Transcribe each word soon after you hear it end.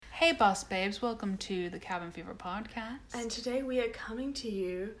Hey boss babes, welcome to the Cabin Fever podcast. And today we are coming to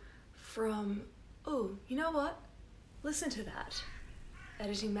you from, oh, you know what? Listen to that.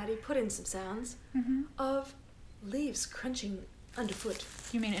 Editing Maddie put in some sounds of leaves crunching underfoot.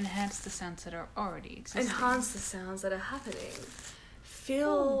 You mean enhance the sounds that are already existing? Enhance the sounds that are happening.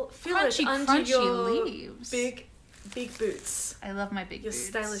 Feel crunchy, it under crunchy your leaves. big boots. I love my big Your boots.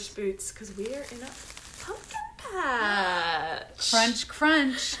 stylish boots, because we are in a pumpkin patch. Crunch,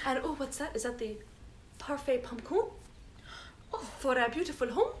 crunch. And oh, what's that? Is that the parfait pumpkin? Oh, for our beautiful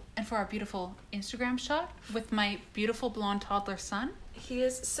home. And for our beautiful Instagram shot with my beautiful blonde toddler son. He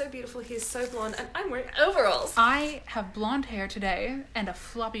is so beautiful, he is so blonde, and I'm wearing overalls. I have blonde hair today and a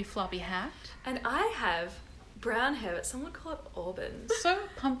floppy hat. And I have brown hair, but someone call it auburn. So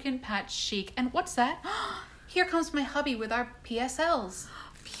pumpkin patch chic. And what's that? Here comes my hubby with our PSLs.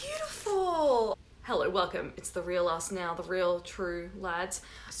 Beautiful! Hello, welcome. It's the real us now, the real true lads.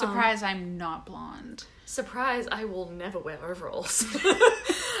 Surprise, I'm not blonde. Surprise, I will never wear overalls.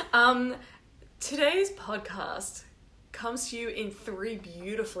 Today's podcast comes to you in 3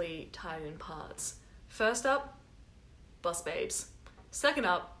 beautifully tied in parts. First up, boss babes. Second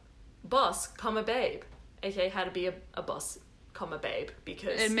up, boss, babe. AKA how to be a boss, babe.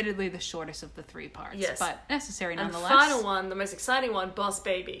 Because Admittedly the shortest of the 3 parts, yes, but necessary and nonetheless. the final one, the most exciting one, boss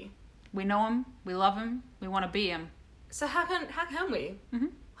baby. We know him, we love him, we want to be him. So how can we?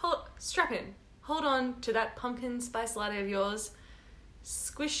 Strap in. Hold on to that pumpkin spice latte of yours.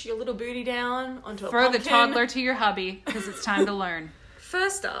 Squish your little booty down onto a Throw pumpkin. the toddler to your hubby, because it's time to learn.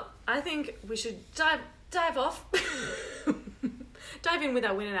 First up, I think we should dive off. Dive in with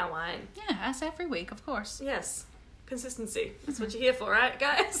our win and our wine. Yeah, as every week, of course. Yes. Consistency. That's what you're here for, right,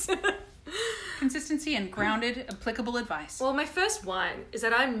 guys? Consistency and grounded, applicable advice. Well, my first wine is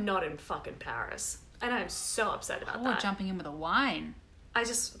that I'm not in fucking Paris. And I'm so upset about We're that. jumping in with a wine. I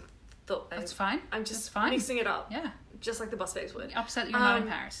just thought... That's fine. I'm just That's fine. mixing it up. Yeah. Just like the bus babes would. Upset that you're not in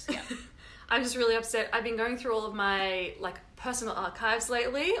Paris. Yeah. I'm just really upset. I've been going through all of my personal archives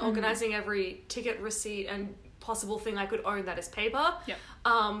lately, organizing every ticket, receipt, and possible thing I could own that is paper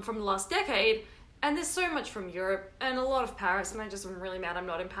from the last decade. And there's so much from Europe and a lot of Paris, and I just am really mad I'm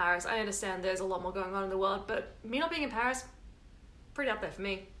not in Paris. I understand there's a lot more going on in the world, but me not being in Paris, pretty up there for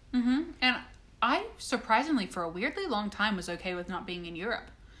me. And I, surprisingly, for a weirdly long time, was okay with not being in Europe.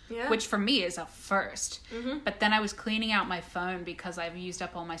 Yeah. Which for me is a first. But then I was cleaning out my phone because I've used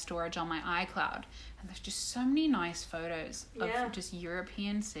up all my storage on my iCloud. And there's just so many nice photos of just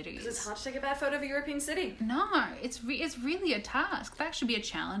European cities. Because it's hard to take a bad photo of a European city. No, it's really a task. That should be a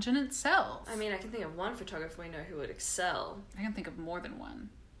challenge in itself. I mean, I can think of one photographer we know who would excel. I can think of more than one.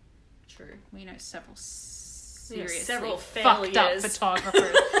 True. We know several seriously several fucked up failures.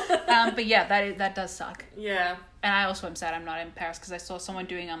 photographers. But yeah, that does suck. Yeah. And I also am sad I'm not in Paris because I saw someone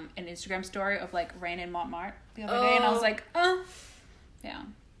doing an Instagram story of rain in Montmartre the other day, and I was like, yeah.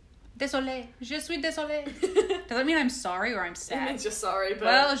 Désolé. Je suis désolé. Does that mean I'm sorry or I'm sad? It means you're sorry, but...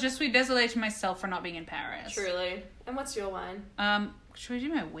 Well, je suis désolé to myself for not being in Paris. Truly. And what's your wine? Should we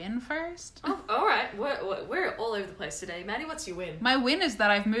do my win first? Oh, all right. We're all over the place today. Maddie, what's your win? My win is that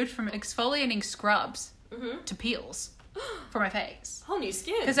I've moved from exfoliating scrubs to peels for my face. Whole new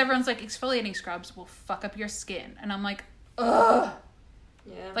skin. Because everyone's like, exfoliating scrubs will fuck up your skin. And I'm like, ugh.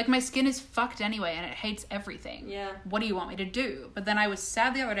 Yeah. Like, my skin is fucked anyway, and it hates everything. Yeah. What do you want me to do? But then I was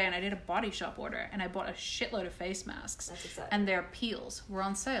sad the other day, and I did a Body Shop order, and I bought a shitload of face masks. That's exciting. And their peels were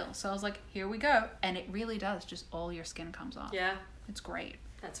on sale. So I was like, here we go. And it really does. Just all your skin comes off. Yeah. It's great.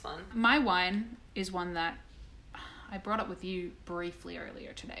 That's fun. My wine is one that I brought up with you briefly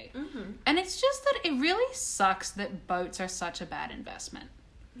earlier today. And it's just that it really sucks that boats are such a bad investment.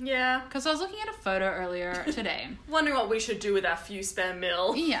 Yeah. Because I was looking at a photo earlier today. Wondering what we should do with our few spare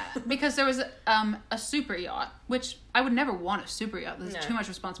mil. Yeah, because there was a super yacht, which I would never want a super yacht. There's too much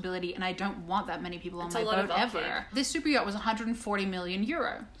responsibility, and I don't want that many people on my boat ever. This super yacht was 140 million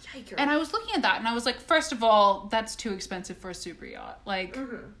euro. Yikers. And I was looking at that, and I was like, first of all, that's too expensive for a super yacht. Like,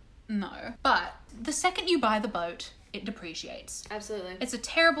 no. But the second you buy the boat, it depreciates. Absolutely. It's a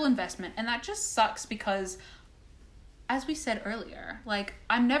terrible investment, and that just sucks because, as we said earlier,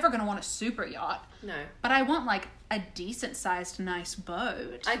 I'm never going to want a super yacht. No. But I want, a decent-sized, nice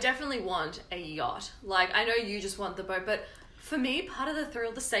boat. I definitely want a yacht. I know you just want the boat, but for me, part of the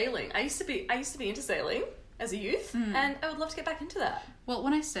thrill, the sailing. I used to be into sailing as a youth, and I would love to get back into that. Well,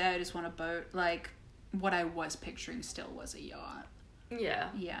 when I say I just want a boat, what I was picturing still was a yacht. Yeah.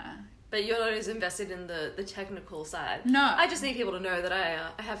 Yeah. But you're not as invested in the technical side. No. I just need people to know that I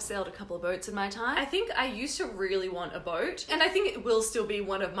have sailed a couple of boats in my time. I think I used to really want a boat. And I think it will still be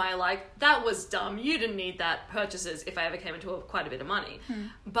one of my, like, that was dumb. You didn't need that purchases if I ever came into quite a bit of money.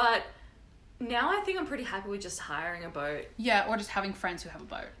 But now I think I'm pretty happy with just hiring a boat. Yeah, or just having friends who have a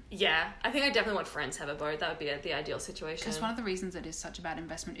boat. Yeah, I think I definitely want friends to have a boat. That would be the ideal situation. Because one of the reasons it is such a bad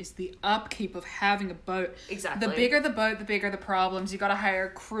investment is the upkeep of having a boat. Exactly. The bigger the boat, the bigger the problems. You got to hire a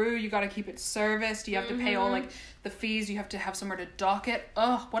crew. You got to keep it serviced. You have to pay all like the fees. You have to have somewhere to dock it.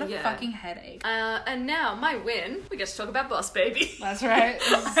 Oh, what a fucking headache. And now my win. We get to talk about Boss Baby. That's right.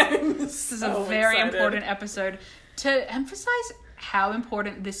 This is a very important episode. To emphasize how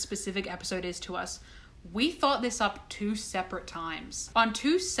important this specific episode is to us, we thought this up 2 separate times. On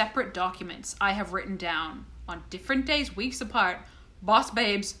 2 separate documents, I have written down, on different days, weeks apart, Boss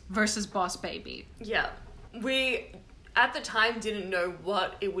Babes versus Boss Baby. Yeah. We, at the time, didn't know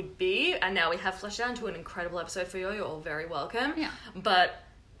what it would be, and now we have fleshed out into an incredible episode for you. You're all very welcome. Yeah. But,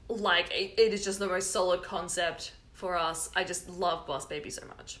 like, it is just the most solid concept for us. I just love Boss Baby so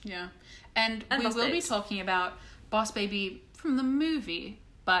much. Yeah. And we Boss will Babes. be talking about Boss Baby from the movie,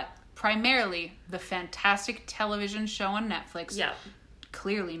 but primarily the fantastic television show on Netflix. Yeah.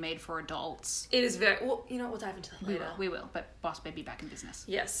 Clearly made for adults. It is very... Well, you know, we'll dive into that later. We will, but Boss Baby back in business.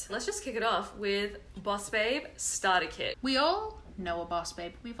 Yes. Let's just kick it off with Boss Babe Starter Kit. We all know a Boss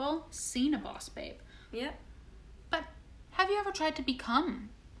Babe. We've all seen a Boss Babe. Yep. But have you ever tried to become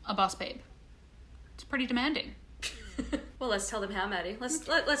a Boss Babe? It's pretty demanding. Well, let's tell them how, Maddie. Let's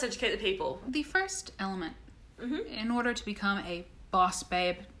educate the people. The first element in order to become a Boss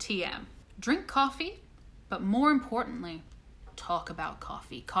Babe TM: drink coffee, but more importantly, talk about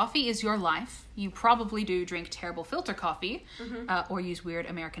coffee. Coffee is your life. You probably do drink terrible filter coffee or use weird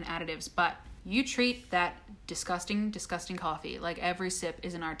American additives, but you treat that disgusting coffee like every sip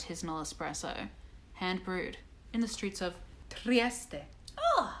is an artisanal espresso, hand brewed in the streets of Trieste.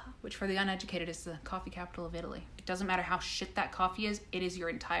 Oh. Which for the uneducated is the coffee capital of Italy. It doesn't matter how shit that coffee is, it is your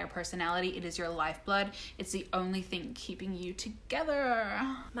entire personality, it is your lifeblood, it's the only thing keeping you together.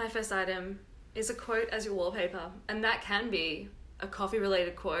 My first item is a quote as your wallpaper, and that can be a coffee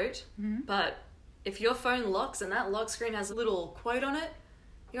related quote, but if your phone locks and that lock screen has a little quote on it,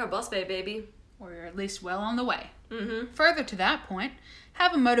 you're a Boss Babe, baby. Or you're at least well on the way. Further to that point,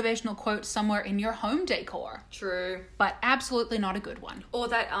 have a motivational quote somewhere in your home decor. True. But absolutely not a good one. Or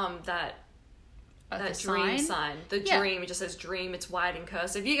that dream sign. The dream, it just says dream, it's white in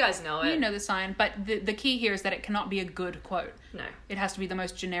cursive. You guys know it. You know the sign, but the key here is that it cannot be a good quote. No. It has to be the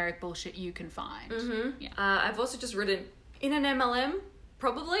most generic bullshit you can find. Yeah. I've also just written, in an MLM,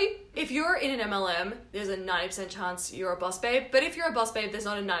 probably. If you're in an MLM, there's a 90% chance you're a Boss Babe. But if you're a Boss Babe, there's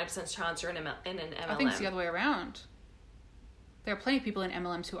not a 90% chance you're in an MLM. I think it's the other way around. There are plenty of people in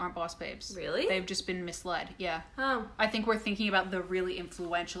MLMs who aren't Boss Babes. Really? They've just been misled, yeah. Oh. I think we're thinking about the really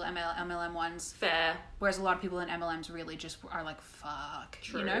influential MLM ones. Fair. Whereas a lot of people in MLMs really just are like, fuck.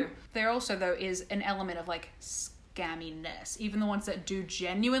 True. You know? There also, though, is an element of like scamminess. Even the ones that do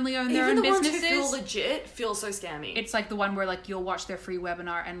genuinely own their own businesses. Even the ones who feel legit feel so scammy. It's like the one where like you'll watch their free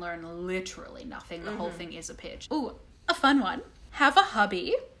webinar and learn literally nothing. The whole thing is a pitch. Ooh, a fun one. Have a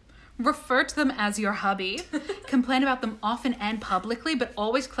hubby. Refer to them as your hubby. Complain about them often and publicly, but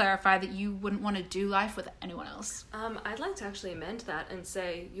always clarify that you wouldn't want to do life with anyone else. I'd like to actually amend that and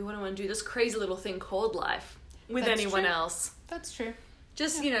say you wouldn't want to do this crazy little thing called life with That's anyone true. else. That's true.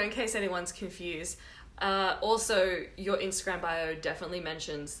 Just, in case anyone's confused. Also, your Instagram bio definitely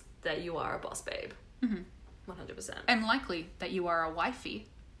mentions that you are a Boss Babe. 100%. And likely that you are a wifey.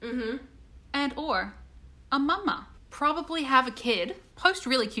 Mm-hmm. And or a mama. Probably have a kid. Post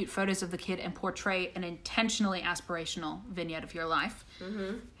really cute photos of the kid and portray an intentionally aspirational vignette of your life.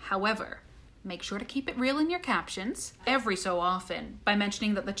 However, make sure to keep it real in your captions every so often by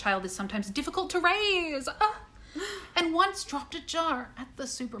mentioning that the child is sometimes difficult to raise. And once dropped a jar at the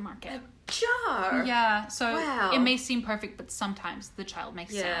supermarket. Jar? Yeah, so Wow. it may seem perfect, but sometimes the child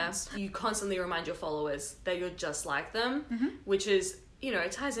makes sounds. You constantly remind your followers that you're just like them, which is,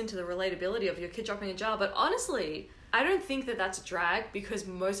 it ties into the relatability of your kid dropping a jar. But honestly, I don't think that that's a drag because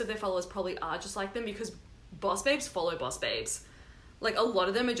most of their followers probably are just like them because Boss Babes follow Boss Babes. Like, a lot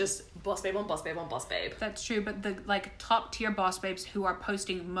of them are just Boss Babe on Boss Babe on Boss Babe. That's true, but the top tier Boss Babes who are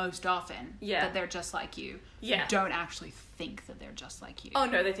posting most often that they're just like you don't actually think that they're just like you. Oh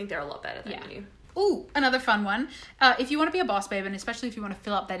no, they think they're a lot better than you. Ooh, another fun one. If you want to be a Boss Babe, and especially if you want to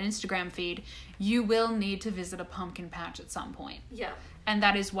fill up that Instagram feed, you will need to visit a pumpkin patch at some point. Yeah. And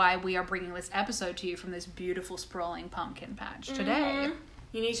that is why we are bringing this episode to you from this beautiful sprawling pumpkin patch today.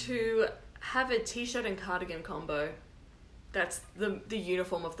 You need to have a t-shirt and cardigan combo. That's the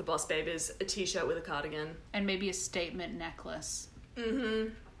uniform of the boss babe is a t-shirt with a cardigan. And maybe a statement necklace.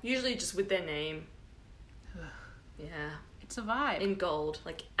 Mm-hmm. Usually just with their name. Yeah. It's a vibe. In gold.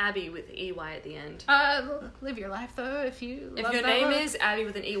 Like Abby with EY at the end. Live your life though if you If love your that name look. is Abby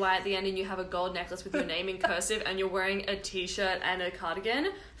with an EY at the end and you have a gold necklace with your name in cursive and you're wearing a t-shirt and a cardigan,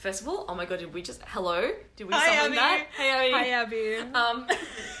 first of all, oh my god, did we summon that? Hey Abby. Hi, Abby.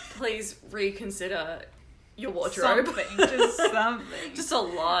 Please reconsider your wardrobe. Just something. Just a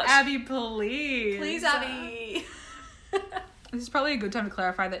lot. Abby, please. Please, Abby. This is probably a good time to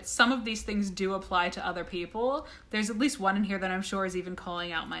clarify that some of these things do apply to other people. There's at least one in here that I'm sure is even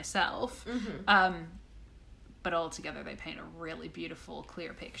calling out myself. Mm-hmm. But altogether, they paint a really beautiful,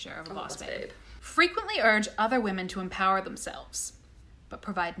 clear picture of a boss babe. Frequently urge other women to empower themselves, but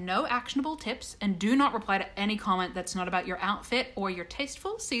provide no actionable tips and do not reply to any comment that's not about your outfit or your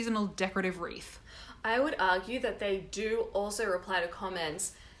tasteful seasonal decorative wreath. I would argue that they do also reply to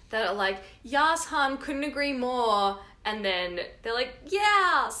comments that are like, yes, hun, couldn't agree more. And then they're like,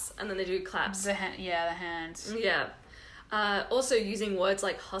 yes! And then they do claps. The hands. Yeah. Also using words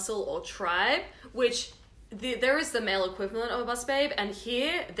like hustle or tribe, which there is the male equivalent of a boss babe, and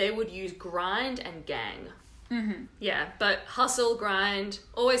here they would use grind and gang. Mm-hmm. Yeah, but hustle, grind,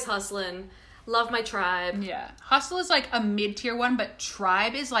 always hustling, love my tribe. Yeah. Hustle is like a mid-tier one, but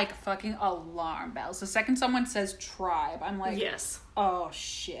tribe is like fucking alarm bells. The second someone says tribe, I'm like... Yes. Oh,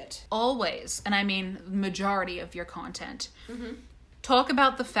 shit. Always, and I mean majority of your content, talk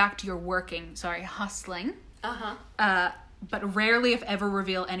about the fact you're hustling. But rarely, if ever,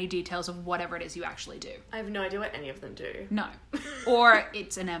 reveal any details of whatever it is you actually do. I have no idea what any of them do. No. Or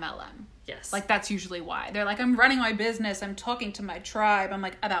it's an MLM. Yes. Like, that's usually why. They're like, I'm running my business, I'm talking to my tribe. I'm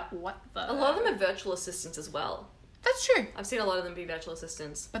like, about what the... A lot of them are virtual assistants as well. That's true. I've seen a lot of them be virtual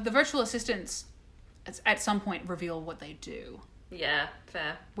assistants. But the virtual assistants, at some point, reveal what they do. Yeah,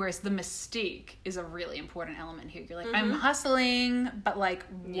 fair. Whereas the mystique is a really important element here. You're like, I'm hustling, but like,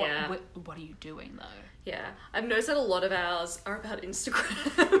 what are you doing though? Yeah, I've noticed that a lot of ours are about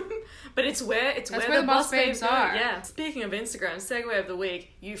Instagram, but it's where the boss babes are. Yeah. Speaking of Instagram, segue of the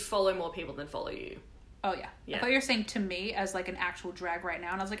week: you follow more people than follow you. Oh yeah. I thought you were saying to me as like an actual drag right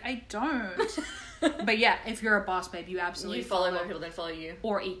now, and I was like, I don't. But yeah, if you're a boss babe, you absolutely follow more people than follow you,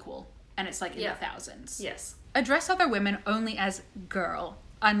 or equal, and it's like in the thousands. Yes. Address other women only as girl,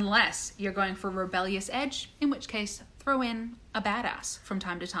 unless you're going for rebellious edge, in which case throw in a badass from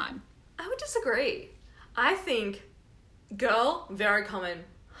time to time. I would disagree. I think girl, very common.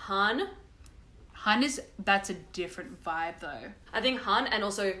 Hun, that's a different vibe though. I think hun and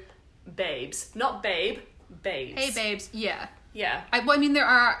also babes. Not babe, babes. Hey babes, yeah. Yeah. I mean there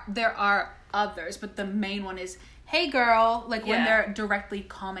are others, but the main one is hey girl, like when they're directly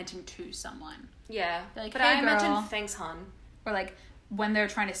commenting to someone. Yeah. Like, but hey, I imagine girl. thanks hun. Or like when they're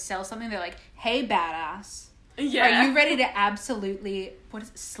trying to sell something, they're like, hey badass. Yeah. Are you ready to absolutely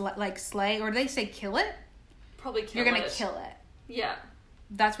slay, or do they say kill it? Probably kill it. You're gonna kill it. Yeah.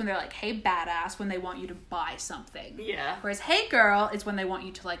 That's when they're like, hey badass, when they want you to buy something. Yeah. Whereas hey girl is when they want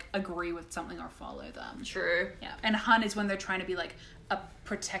you to like agree with something or follow them. True. Yeah. And hun is when they're trying to be like a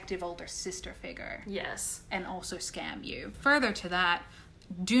protective older sister figure. Yes. And also scam you. Further to that,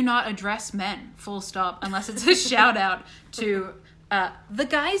 do not address men, full stop, unless it's a shout out to the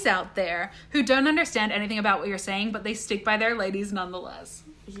guys out there who don't understand anything about what you're saying, but they stick by their ladies nonetheless.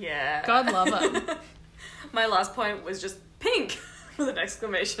 Yeah. God love them. My last point was just pink with an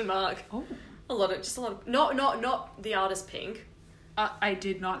exclamation mark. Oh. A lot of not the artist Pink. I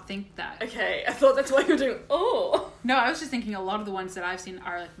did not think that. Okay, I thought that's why you were doing. Oh. No, I was just thinking a lot of the ones that I've seen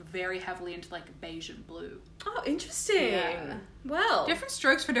are like very heavily into like beige and blue. Oh, interesting. Yeah. Well, different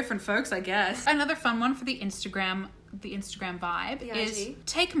strokes for different folks, I guess. Another fun one for the Instagram vibe is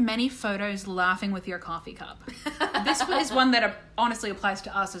take many photos laughing with your coffee cup. This is one that honestly applies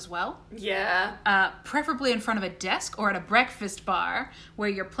to us as well. Yeah. Preferably in front of a desk or at a breakfast bar where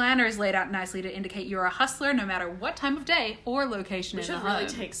your planner is laid out nicely to indicate you're a hustler no matter what time of day or location in the home. We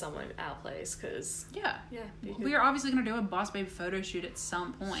should really take someone our place because... Yeah. We are obviously going to do a Boss Babe photo shoot at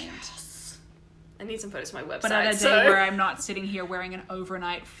some point. Yes. I need some photos for my website. But at a day where I'm not sitting here wearing an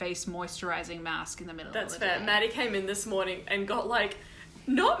overnight face moisturizing mask in the middle of the day. That's fair. Maddie came in this morning and got like,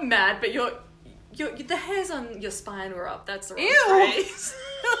 not mad, but the hairs on your spine were up. That's the wrong phrase.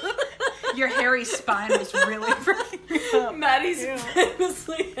 Your hairy spine was really freaking me up. Maddie's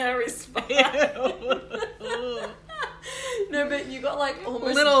famously hairy spine. No, but you got like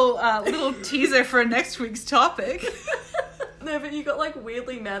almost... Little teaser for next week's topic. No, but you got like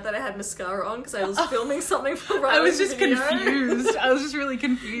weirdly mad that I had mascara on because I was filming something for Riley's I was just video. confused. I was just really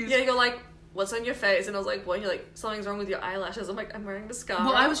confused. Yeah, you're like, what's on your face? And I was like, what? And you're like, something's wrong with your eyelashes. I'm like, I'm wearing mascara.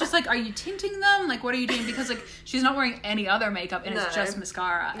 Well, I was just like, are you tinting them? Like, what are you doing? Because, like, she's not wearing any other makeup and it's just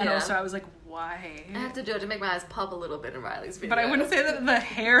mascara. And also I was like, why? I have to do it to make my eyes pop a little bit in Riley's video. But I wouldn't say that the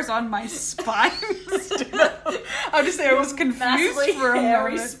hairs on my spine stood up. I would just say I was confused for a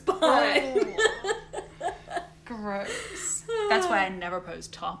hairy moment. spine. Oh. Gross. That's why I never pose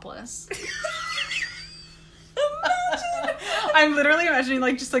topless. I'm literally imagining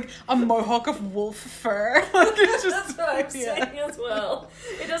like just like a mohawk of wolf fur. Just, that's what I'm saying as well.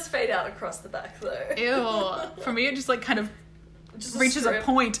 It does fade out across the back though. Ew. For me, it just like kind of just reaches a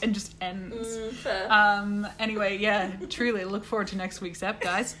point and just ends. Fair. Anyway, yeah, truly look forward to next week's ep,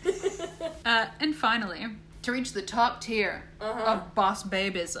 guys. And finally, to reach the top tier of boss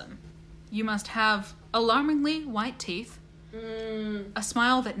babeism, you must have alarmingly white teeth, a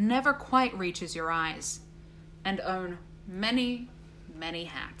smile that never quite reaches your eyes, and own many, many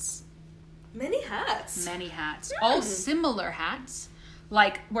hats. Many hats? Many hats. All similar hats.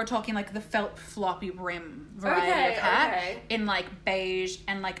 Like, we're talking like the felt floppy brim variety of hat in like beige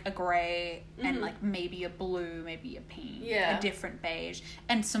and like a grey and like maybe a blue, maybe a pink, a different beige,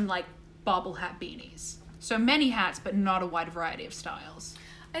 and some like bobble hat beanies. So many hats, but not a wide variety of styles.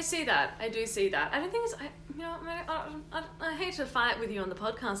 I see that. I do see that. I don't think it's... I hate to fight with you on the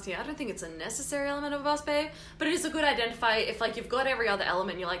podcast here. I don't think it's a necessary element of a boss babe, but it is a good identifier if, like, you've got every other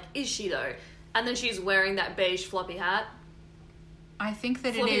element, you're like, is she, though? And then she's wearing that beige floppy hat. I think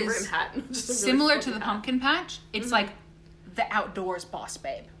that floppy it is rim hat. similar to the pumpkin patch. It's like the outdoors boss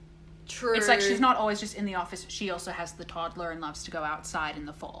babe. True. It's like she's not always just in the office. She also has the toddler and loves to go outside in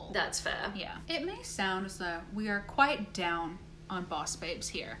the fall. That's fair. Yeah. It may sound as though we are quite down on boss babes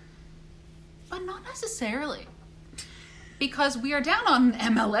here, but not necessarily, because we are down on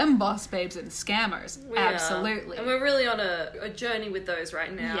MLM boss babes and scammers. Absolutely. And we're really on a journey with those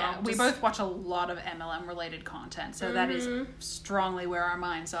right now. Yeah, we both watch a lot of MLM related content, so that is strongly where our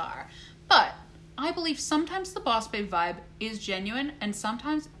minds are. But I believe sometimes the boss babe vibe is genuine, and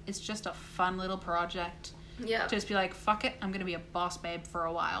sometimes it's just a fun little project. Yeah. Just be like, fuck it, I'm gonna be a boss babe for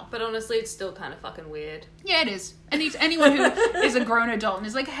a while. But honestly, it's still kind of fucking weird. Yeah, it is. And anyone who is a grown adult and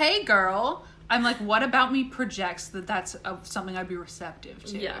is like, hey girl, I'm like, what about me projects that that's something I'd be receptive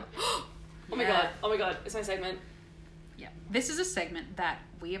to? Yeah. Oh my god, it's my segment. Yeah. This is a segment that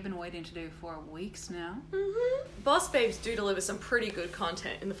we have been waiting to do for weeks now. Boss babes do deliver some pretty good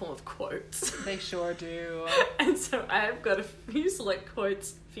content in the form of quotes. They sure do. And so I've got a few select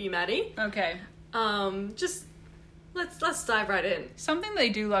quotes for you, Maddie. Okay. Just let's dive right in. Something they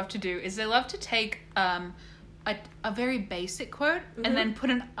do love to do is they love to take a very basic quote and then put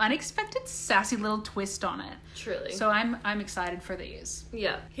an unexpected sassy little twist on it. Truly. So I'm excited for these.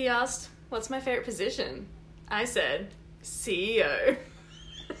 Yeah. He asked, "What's my favorite position?" I said, "CEO."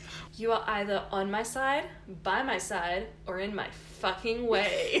 You are either on my side, by my side, or in my fucking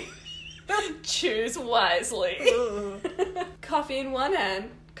way. Choose wisely. Coffee in one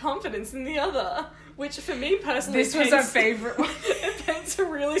hand, confidence in the other. Which for me personally, this was our favorite one. It paints a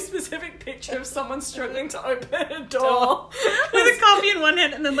really specific picture of someone struggling to open a door with a coffee in one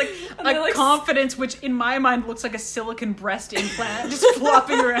hand and then like confidence, which in my mind looks like a silicone breast implant just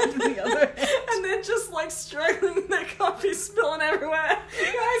flopping around in the other hand. And then just like struggling with their coffee spilling everywhere.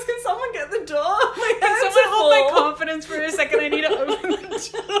 Guys, can someone get the door? Can someone hold my confidence for a second? I need to open the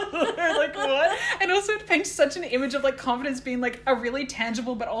door. Like what? And also it paints such an image of like confidence being like a really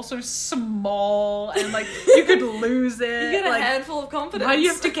tangible but also small. And like you could lose it. You get a like, handful of confidence. Why do you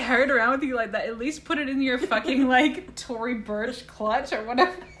have to carry it around with you like that? At least put it in your fucking like Tory Burch clutch or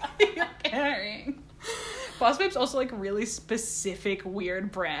whatever you're carrying. Boss babes also like really specific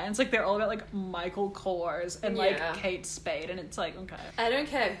weird brands. Like they're all about like Michael Kors and like Kate Spade, and it's like okay. I don't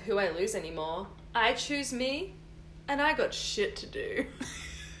care who I lose anymore. I choose me, and I got shit to do.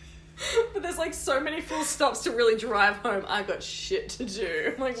 But there's like so many full stops to really drive home. I got shit to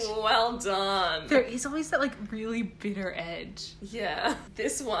do. I'm like, well done. There is always that like really bitter edge. Yeah.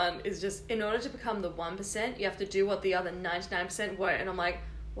 This one is just, in order to become the 1%, you have to do what the other 99% won't. And I'm like,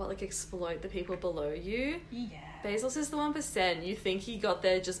 what, like exploit the people below you? Yeah. Bezos is the 1%. You think he got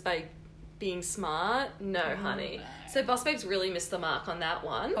there just by being smart? No, honey. So boss babes really missed the mark on that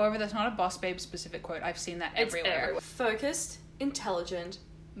one. However, that's not a boss babe specific quote. I've seen that everywhere. Focused, intelligent,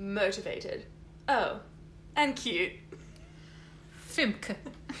 motivated. Oh, and cute. Fimke.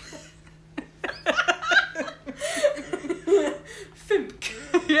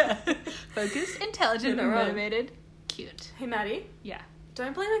 Fimke. Yeah. Focused, intelligent, motivated, cute. Hey, Maddie. Yeah.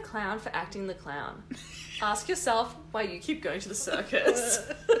 Don't blame a clown for acting the clown. Ask yourself why you keep going to the circus.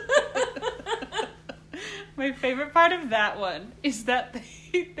 My favorite part of that one is that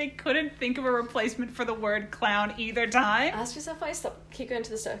they couldn't think of a replacement for the word clown either time. Ask yourself why you keep going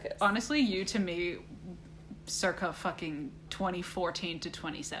to the circus. Honestly, you to me, circa fucking 2014 to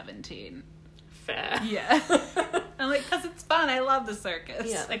 2017. Fair. Yeah. I'm like, because it's fun. I love the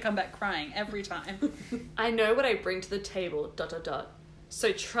circus. Yeah. I come back crying every time. I know what I bring to the table, ...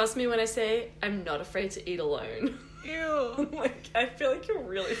 So trust me when I say I'm not afraid to eat alone. Ew. Like, I feel like you're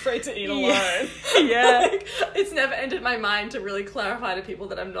really afraid to eat alone. Yeah. Like, it's never entered my mind to really clarify to people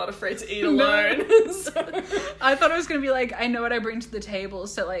that I'm not afraid to eat alone. So. I thought it was going to be like, I know what I bring to the table,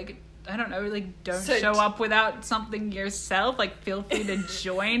 so like, I don't know, like, don't show up without something yourself. Like, feel free to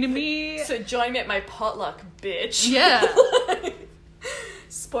join me. So join me at my potluck, bitch. Yeah.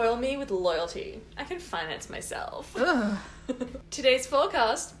 Spoil me with loyalty. I can finance myself. Ugh. Today's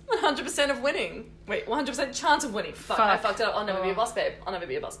forecast, 100% of winning. Wait, 100% chance of winning. Fuck. I fucked it up. I'll never be a boss babe. I'll never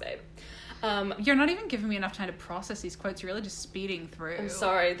be a boss babe. You're not even giving me enough time to process these quotes. You're really just speeding through. I'm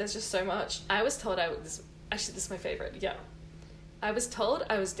sorry. There's just so much. I was told I was... Actually, this is my favorite. Yeah. I was told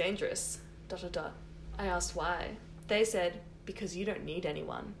I was dangerous. ... I asked why. They said, because you don't need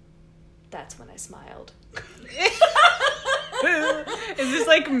anyone. That's when I smiled. Is this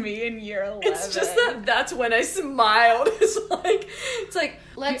like me in year 11? It's just that's when I smiled. It's like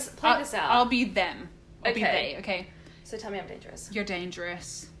let's play this out. I'll be them. I'll be Okay. they, okay? So tell me I'm dangerous. You're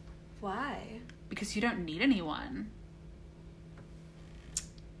dangerous. Why? Because you don't need anyone.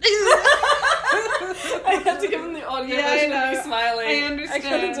 I had to give him the audio version of me smiling. I understand. I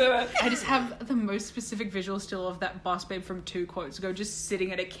couldn't do it. I just have the most specific visual still of that boss babe from 2 quotes ago, just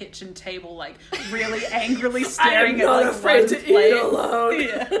sitting at a kitchen table, like, really angrily staring at, like, afraid to plate. eat alone.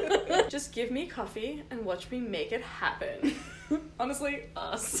 Yeah. Just give me coffee and watch me make it happen. Honestly,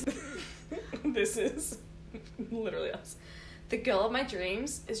 us. This is literally us. The girl of my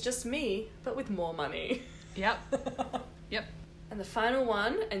dreams is just me, but with more money. Yep. Yep. And the final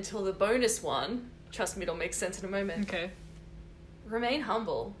one, until the bonus one, trust me, it'll make sense in a moment. Okay. Remain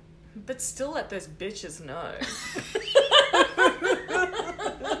humble, but still let those bitches know.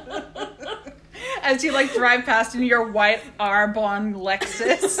 As you, like, drive past in your white Arbonne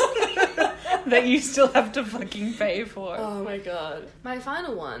Lexus that you still have to fucking pay for. Oh my god. My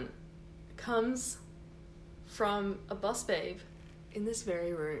final one comes from a boss babe in this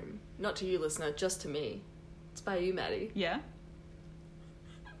very room. Not to you, listener, just to me. It's by you, Maddie. Yeah?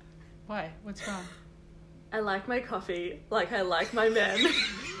 Why? What's wrong? I like my coffee like I like my men.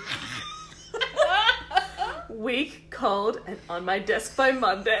 Weak, cold, and on my desk by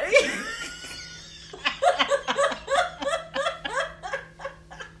Monday.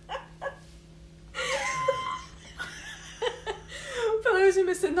 For those who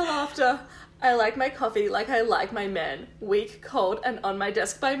missed in the laughter, I like my coffee like I like my men. Weak, cold, and on my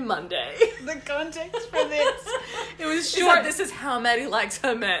desk by Monday. The context for this. It was Short. short. This is how Maddie likes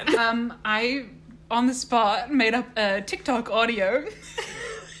her men. I, on the spot, made up a TikTok audio.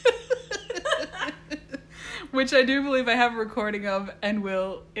 Which I do believe I have a recording of and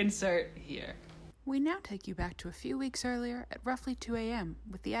will insert here. We now take you back to a few weeks earlier at roughly 2 a.m.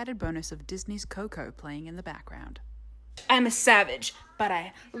 with the added bonus of Disney's Coco playing in the background. I'm a savage, but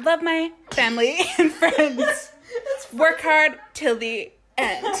I love my family and friends. Work hard till the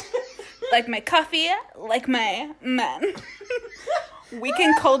end. Like my coffee, like my man. Weak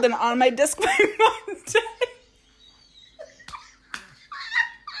and cold and on my desk by Monday.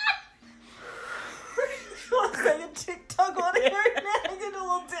 Like a TikTok audio and I did a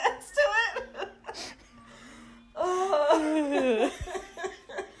little dance to it. Oh.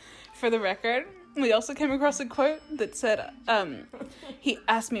 For the record, we also came across a quote that said, he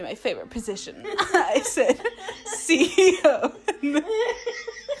asked me my favorite position. I said, CEO.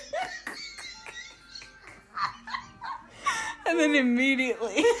 And then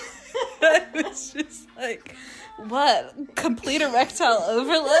immediately, I was just like, what? Complete erectile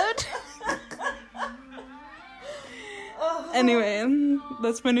overload? Anyway,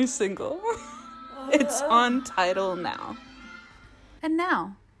 that's my new single. It's on Tidal now. And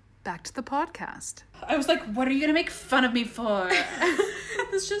now, back to the podcast. I was like, what are you going to make fun of me for?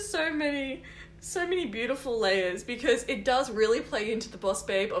 There's just so many beautiful layers because it does really play into the boss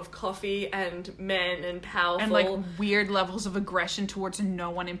babe of coffee and men and powerful. And like weird levels of aggression towards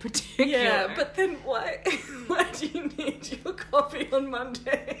no one in particular. Yeah, but then why do you need your coffee on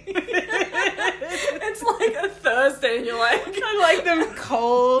Monday? It's like a Thursday and you're like... I like them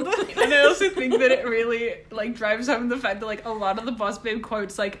cold. And I also think that it really like drives home the fact that like a lot of the boss babe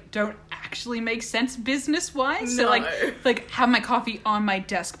quotes like don't actually make sense business wise. So like have my coffee on my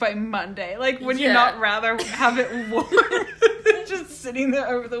desk by Monday. Like would you not rather have it warm? just sitting there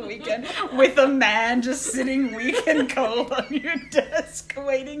over the weekend with a man just sitting weak and cold on your desk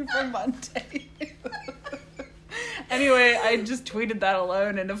waiting for Monday. Anyway, I just tweeted that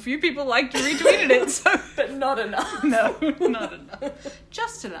alone, and a few people retweeted it, so... But not enough. No, not enough.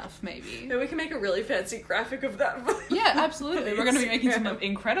 Just enough, maybe. Yeah, we can make a really fancy graphic of that. Yeah, absolutely. We're going to be making some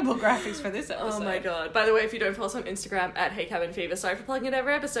incredible graphics for this episode. Oh my god. By the way, if you don't follow us on Instagram, at HeyCabinFever, sorry for plugging it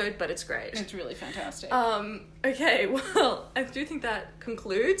every episode, but it's great. It's really fantastic. Okay, well, I do think that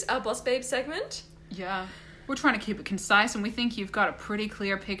concludes our Boss Babe segment. Yeah. We're trying to keep it concise, and we think you've got a pretty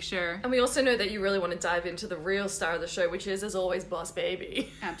clear picture. And we also know that you really want to dive into the real star of the show, which is, as always, Boss Baby.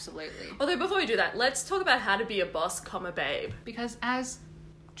 Absolutely. Although, before we do that, let's talk about how to be a boss, babe. Because as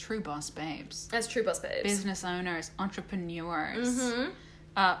true boss babes... As true boss babes. Business owners, entrepreneurs...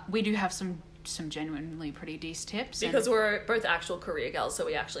 we do have some genuinely pretty decent tips. Because we're both actual career gals, so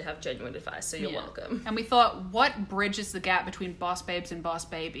we actually have genuine advice, so you're welcome. And we thought, what bridges the gap between boss babes and boss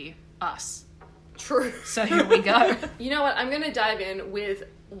baby? Us. True. So here we go. You know what? I'm going to dive in with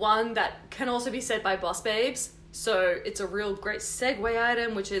one that can also be said by boss babes. So it's a real great segue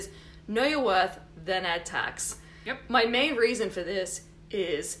item, which is know your worth, then add tax. Yep. My main reason for this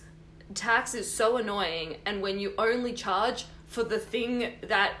is tax is so annoying, and when you only charge for the thing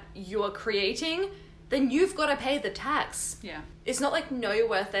that you are creating, then you've got to pay the tax. Yeah. It's not like know your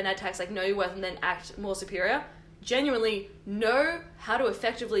worth, then add tax, like know your worth and then act more superior. Genuinely know how to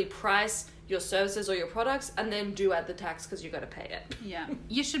effectively price your services or your products, and then do add the tax because you got to pay it. Yeah.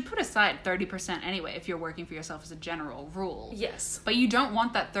 You should put aside 30% anyway if you're working for yourself as a general rule. Yes. But you don't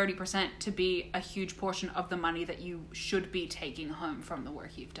want that 30% to be a huge portion of the money that you should be taking home from the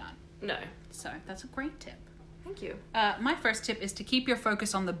work you've done. No. So that's a great tip. Thank you. My first tip is to keep your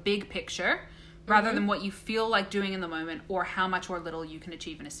focus on the big picture rather than what you feel like doing in the moment or how much or little you can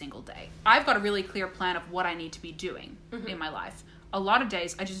achieve in a single day. I've got a really clear plan of what I need to be doing in my life. A lot of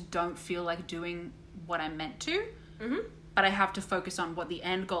days I just don't feel like doing what I'm meant to, but I have to focus on what the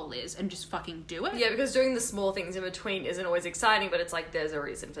end goal is and just fucking do it. Yeah, because doing the small things in between isn't always exciting, but it's like there's a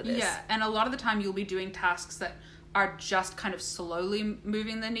reason for this. Yeah, and a lot of the time you'll be doing tasks that are just kind of slowly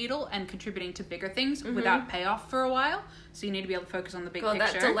moving the needle and contributing to bigger things without payoff for a while. So you need to be able to focus on the big picture.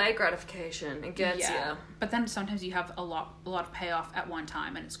 That delay gratification, it gets you. But then sometimes you have a lot of payoff at one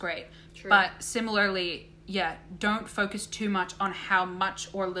time, and it's great. True. But similarly, don't focus too much on how much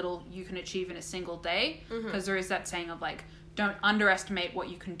or little you can achieve in a single day, because there is that saying of like, don't underestimate what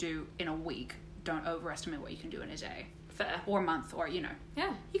you can do in a week. Don't overestimate what you can do in a day. Fair. Or month, or, you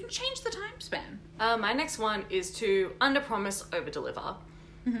Yeah. can change the time span. My next one is to under-promise, over-deliver.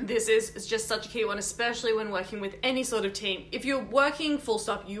 This is just such a key one, especially when working with any sort of team. If you're working full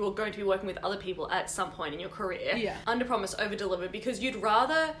stop, you are going to be working with other people at some point in your career. Yeah. Under-promise, over-deliver, because you'd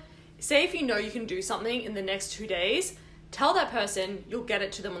rather... Say if you know you can do something in the next 2 days, tell that person you'll get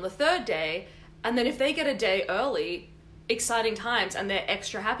it to them on the third day, and then if they get a day early, exciting times, and they're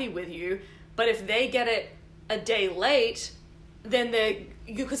extra happy with you. But if they get it a day late, then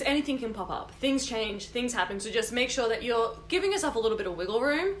because anything can pop up. Things change, things happen, so just make sure that you're giving yourself a little bit of wiggle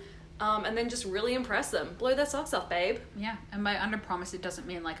room, and then just really impress them. Blow their socks off, babe. Yeah, and by under-promise, it doesn't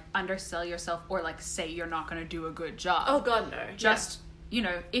mean like undersell yourself or like say you're not going to do a good job. Oh god, no. Just...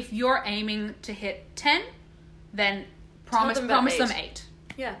 if you're aiming to hit 10, then promise them 8.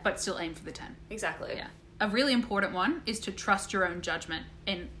 Yeah. But still aim for the 10. Exactly. Yeah. A really important one is to trust your own judgment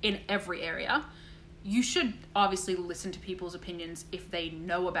in every area. You should obviously listen to people's opinions if they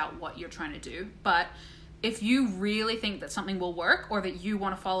know about what you're trying to do. But if you really think that something will work or that you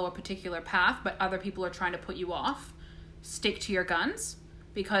want to follow a particular path, but other people are trying to put you off, stick to your guns.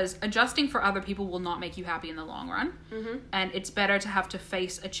 Because adjusting for other people will not make you happy in the long run. And it's better to have to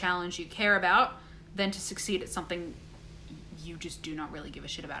face a challenge you care about than to succeed at something you just do not really give a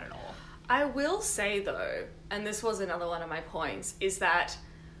shit about at all. I will say though, and this was another one of my points, is that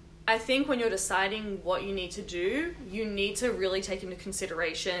I think when you're deciding what you need to do, you need to really take into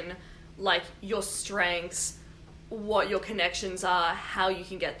consideration like your strengths, what your connections are, how you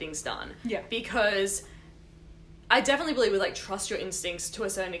can get things done. Yeah. Because I definitely believe with like trust your instincts to a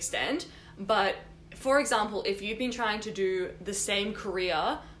certain extent, but for example, if you've been trying to do the same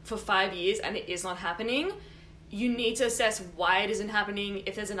career for 5 years and it is not happening, you need to assess why it isn't happening,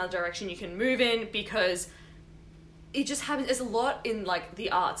 if there's another direction you can move in, because it just happens. There's a lot in like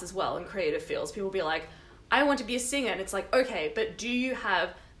the arts as well, in creative fields. People be like, I want to be a singer, and it's like, okay, but do you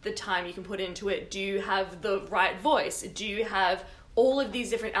have the time you can put into it? Do you have the right voice? Do you have all of these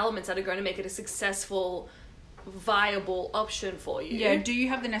different elements that are going to make it a successful viable option for you. Yeah, do you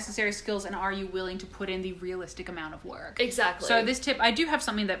have the necessary skills and are you willing to put in the realistic amount of work? Exactly. So this tip, I do have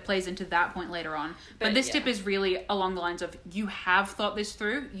something that plays into that point later on, but this tip is really along the lines of you have thought this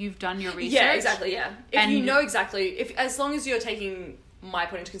through, you've done your research. Yeah, exactly, yeah. If you know exactly, as long as you're taking my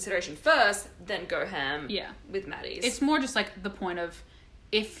point into consideration first, then go ham with Maddie's. It's more just like the point of,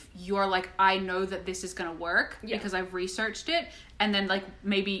 if you're like, I know that this is going to work because I've researched it, and then like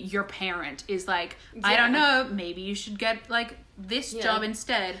maybe your parent is like, I don't know, maybe you should get like this job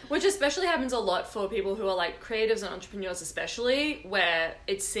instead. Which especially happens a lot for people who are like creatives and entrepreneurs especially, where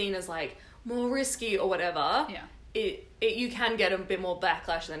it's seen as like more risky or whatever. Yeah. You can get a bit more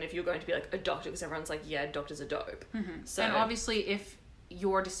backlash than if you're going to be like a doctor, because everyone's like, yeah, doctors are dope. So, and obviously if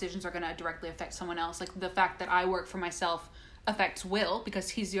your decisions are going to directly affect someone else, like the fact that I work for myself affects Will because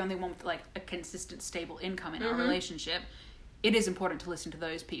he's the only one with like a consistent stable income in our relationship, it is important to listen to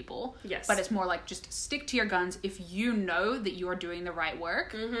those people. Yes. But it's more like just stick to your guns. If you know that you're doing the right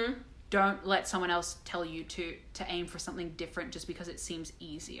work, don't let someone else tell you to aim for something different just because it seems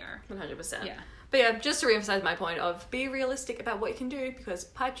easier. 100%. Yeah. But yeah, just to reemphasize my point of be realistic about what you can do, because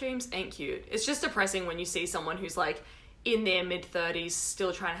pipe dreams ain't cute. It's just depressing when you see someone who's like in their mid-30s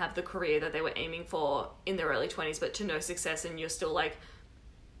still trying to have the career that they were aiming for in their early 20s, but to no success, and you're still like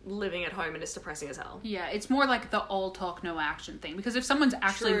living at home, and it's depressing as hell. Yeah, it's more like the all talk, no action thing, because if someone's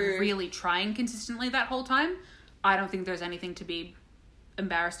actually really trying consistently that whole time, I don't think there's anything to be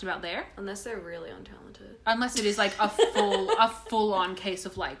embarrassed about there. Unless they're really untalented. Unless it is like a full-on case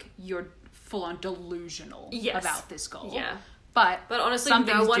of like you're full-on delusional about this goal. Yeah. But honestly,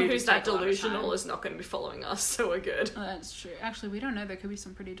 no one who's that delusional is not going to be following us, so we're good. That's true. Actually, we don't know. There could be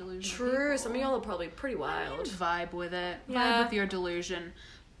some pretty delusional people. Some of y'all are probably pretty wild. Vibe with it. Yeah. Vibe with your delusion.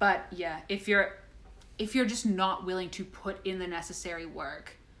 But yeah, if you're just not willing to put in the necessary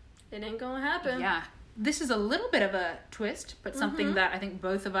work, it ain't gonna happen. Yeah. This is a little bit of a twist, but something that I think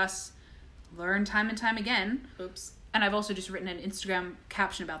both of us learn time and time again. Oops. And I've also just written an Instagram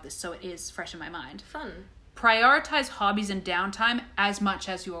caption about this, so it is fresh in my mind. Fun. Prioritize hobbies and downtime as much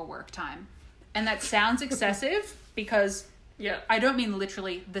as your work time. And that sounds excessive because I don't mean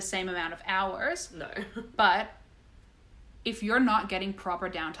literally the same amount of hours. No. But if you're not getting proper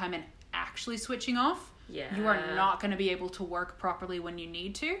downtime and actually switching off, you are not going to be able to work properly when you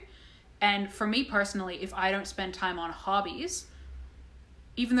need to. And for me personally, if I don't spend time on hobbies,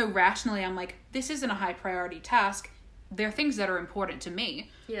 even though rationally I'm like, this isn't a high priority task, they're things that are important to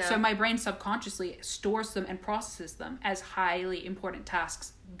me. Yeah. So my brain subconsciously stores them and processes them as highly important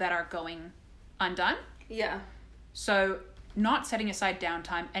tasks that are going undone. Yeah. So not setting aside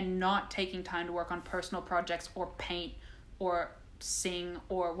downtime and not taking time to work on personal projects or paint or sing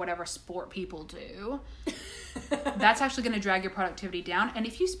or whatever sport people do, that's actually going to drag your productivity down. And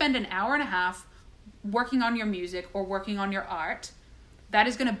if you spend an hour and a half working on your music or working on your art, that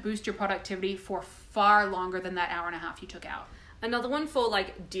is going to boost your productivity for far longer than that hour and a half you took out. Another one for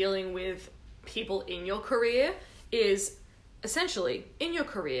like dealing with people in your career is essentially in your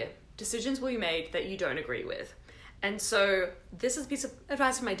career, decisions will be made that you don't agree with. And so this is a piece of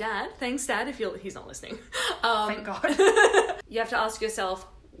advice from my dad. Thanks, Dad, if he's not listening. Thank God. You have to ask yourself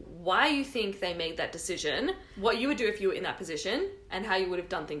why you think they made that decision, what you would do if you were in that position, and how you would have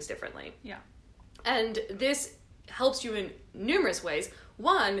done things differently. Yeah. And this helps you in numerous ways.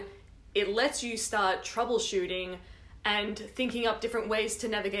 One, it lets you start troubleshooting and thinking up different ways to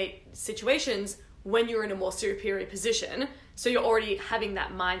navigate situations when you're in a more superior position. So you're already having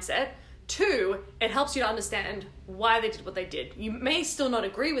that mindset. Two, it helps you to understand why they did what they did. You may still not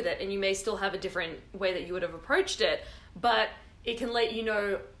agree with it, and you may still have a different way that you would have approached it, but it can let you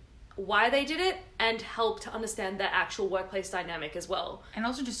know why they did it and help to understand the actual workplace dynamic as well. And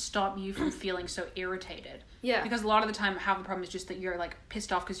also just stop you from feeling so irritated. Yeah. Because a lot of the time, half the problem is just that you're like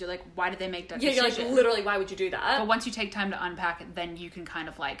pissed off because you're like, why did they make that decision? Yeah, you're like, literally, why would you do that? But once you take time to unpack it, then you can kind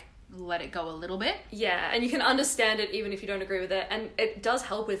of like let it go a little bit. Yeah, and you can understand it even if you don't agree with it. And it does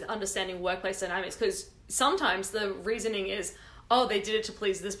help with understanding workplace dynamics, because sometimes the reasoning is, oh, they did it to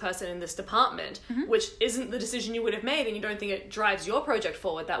please this person in this department, which isn't the decision you would have made, and you don't think it drives your project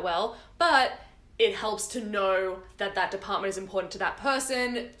forward that well, but it helps to know that that department is important to that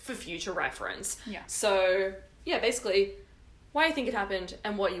person for future reference. Yeah. So, yeah, basically, why you think it happened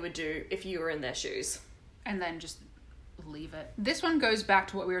and what you would do if you were in their shoes. And then just leave it. This one goes back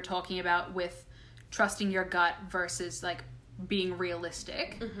to what we were talking about with trusting your gut versus like being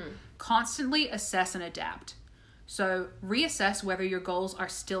realistic. Constantly assess and adapt. So reassess whether your goals are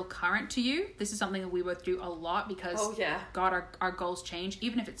still current to you. This is something that we both do a lot because God, our goals change,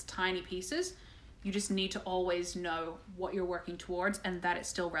 even if it's tiny pieces. You just need to always know what you're working towards and that it's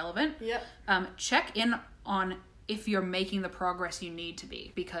still relevant. Yep. Check in on if you're making the progress you need to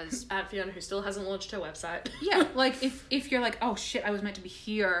be, because at Fiona, who still hasn't launched her website. Yeah, like if you're like, oh shit, I was meant to be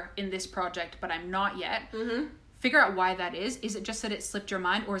here in this project but I'm not yet, figure out why that is. Is it just that it slipped your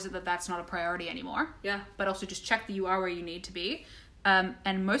mind, or is it that that's not a priority anymore? Yeah. But also just check that you are where you need to be,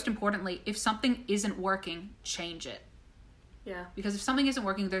 and most importantly, if something isn't working, change it. Yeah. Because if something isn't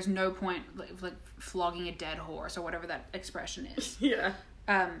working, there's no point like flogging a dead horse, or whatever that expression is. Yeah.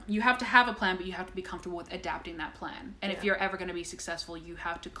 You have to have a plan, but you have to be comfortable with adapting that plan. And if you're ever going to be successful, you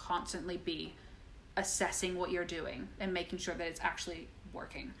have to constantly be assessing what you're doing and making sure that it's actually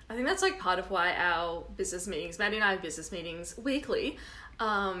working. I think that's like part of why our business meetings, Maddie and I have business meetings weekly.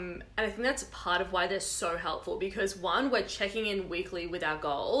 And I think that's part of why they're so helpful, because one, we're checking in weekly with our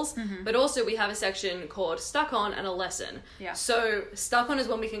goals, but also we have a section called Stuck On and a lesson. Yeah. So Stuck On is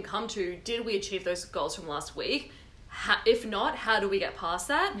when we can come to, did we achieve those goals from last week? If not, how do we get past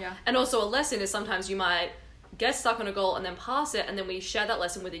that? Yeah. And also a lesson is sometimes you might get stuck on a goal and then pass it, and then we share that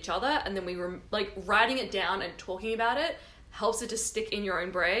lesson with each other, and then we like writing it down and talking about it helps it to stick in your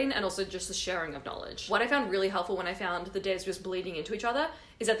own brain, and also just the sharing of knowledge. What I found really helpful when I found the days just bleeding into each other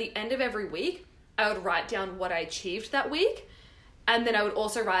is at the end of every week, I would write down what I achieved that week. And then I would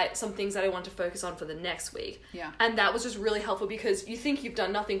also write some things that I want to focus on for the next week. Yeah. And that was just really helpful, because you think you've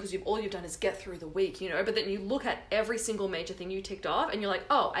done nothing because all you've done is get through the week, you know, but then you look at every single major thing you ticked off and you're like,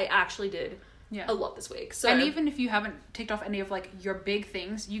 oh, I actually did a lot this week. So, and even if you haven't ticked off any of like your big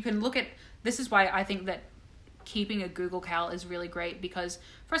things, you can look at, this is why I think that keeping a Google Cal is really great, because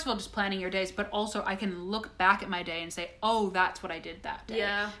first of all, just planning your days, but also I can look back at my day and say, oh, that's what I did that day.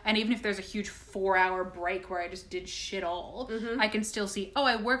 Yeah. And even if there's a huge 4-hour break where I just did shit all, I can still see, oh,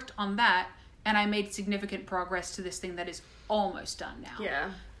 I worked on that and I made significant progress to this thing that is almost done now. Yeah.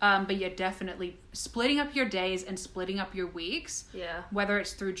 But yeah, definitely splitting up your days and splitting up your weeks. Yeah. Whether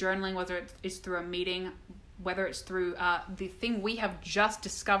it's through journaling, whether it's through a meeting, whether it's through the thing we have just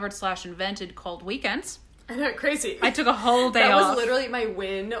discovered / invented called weekends. I know, crazy. I took a whole day off. That was literally my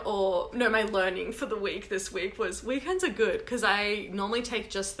win, my learning for the week this week was weekends are good, because I normally take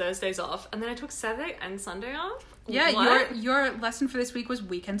just Thursdays off, and then I took Saturday and Sunday off. Yeah, what? your lesson for this week was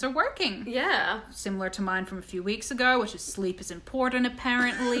weekends are working. Yeah. Similar to mine from a few weeks ago, which is sleep is important,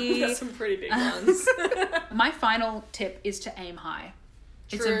 apparently. Got some pretty big ones. My final tip is to aim high.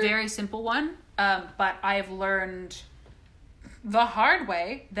 True. It's a very simple one, but I have learned the hard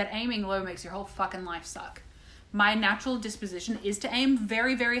way that aiming low makes your whole fucking life suck. My natural disposition is to aim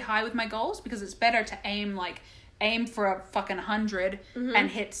very, very high with my goals, because it's better to aim for a fucking 100 and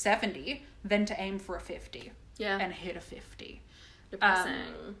hit 70 than to aim for a 50 and hit a 50. Depressing.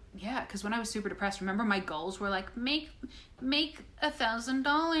 Yeah, because when I was super depressed, remember my goals were like, make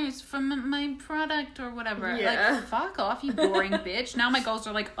 $1,000 from my product or whatever. Yeah. Like, fuck off, you boring bitch. Now my goals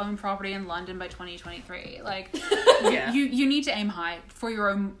are like, own property in London by 2023. Like, you need to aim high for your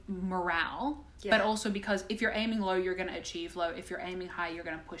own morale, but also because if you're aiming low, you're going to achieve low. If you're aiming high, you're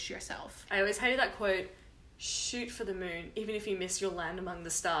going to push yourself. I always hated that quote, shoot for the moon, even if you miss, you'll land among the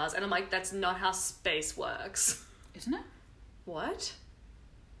stars. And I'm like, that's not how space works. Isn't it? What?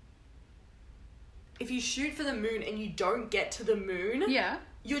 If you shoot for the moon and you don't get to the moon,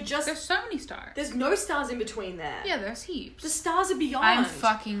 you're just... There's so many stars. There's no stars in between there. Yeah, there's heaps. The stars are beyond. I'm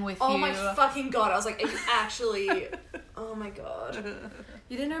fucking with you. Oh my fucking god. I was like, are you actually... Oh my god.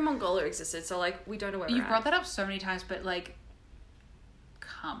 You didn't know Mongolia existed, so like, we don't know where we're You at. brought that up so many times, but like,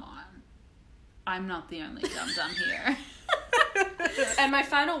 come on. I'm not the only dum-dum here. And my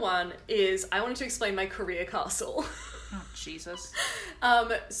final one is, I wanted to explain my career castle. Oh, Jesus.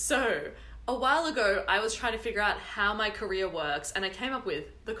 So, a while ago, I was trying to figure out how my career works, and I came up with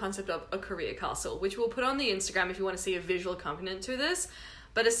the concept of a career castle, which we'll put on the Instagram if you want to see a visual accompaniment to this.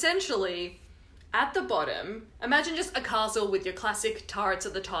 But essentially, at the bottom, imagine just a castle with your classic turrets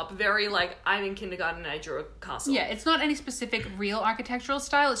at the top, very like, I'm in kindergarten and I drew a castle. Yeah, it's not any specific real architectural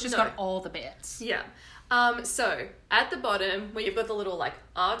style, it's just got all the bits. Yeah. So, at the bottom, where you've got the little, like,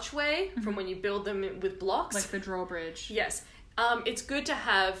 archway from when you build them with blocks. Like the drawbridge. Yes. It's good to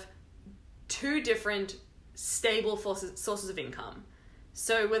have 2 different stable sources of income.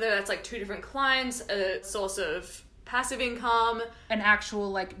 So, whether that's, like, 2 different clients, a source of passive income. An actual,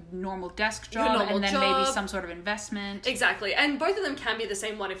 like, normal desk job, and then maybe some sort of investment. Exactly. And both of them can be the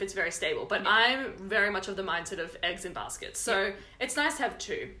same one if it's very stable. But I'm very much of the mindset of eggs in baskets. So, it's nice to have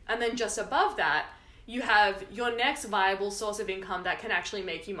 2. And then just above that, you have your next viable source of income that can actually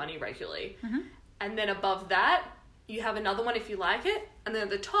make you money regularly. And then above that, you have another one if you like it. And then at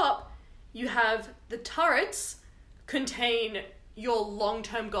the top, you have the turrets contain your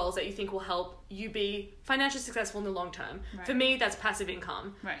long-term goals that you think will help you be financially successful in the long term. Right. For me, that's passive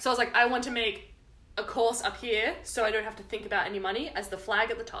income. Right. So I was like, I want to make a course up here so I don't have to think about any money as the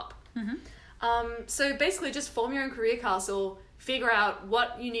flag at the top. So basically just form your own career castle, figure out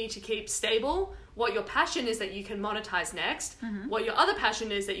what you need to keep stable, what your passion is that you can monetize next, what your other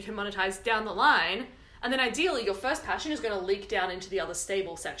passion is that you can monetize down the line, and then ideally your first passion is going to leak down into the other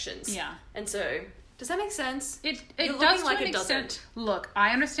stable sections. Yeah. And so, does that make sense? It You're does looking like to an it extent. doesn't. Look,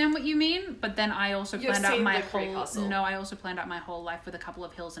 I understand what you mean, but then I also You've planned out seen my the Career whole. Castle. No, I also planned out my whole life with a couple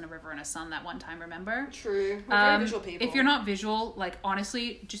of hills and a river and a sun that one time. Remember? True. We're very visual people. If you're not visual, like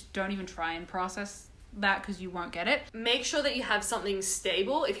honestly, just don't even try and process that because you won't get it. Make sure that you have something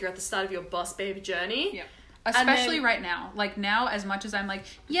stable if you're at the start of your boss babe journey. Yeah. Especially right now. Like now, as much as I'm like,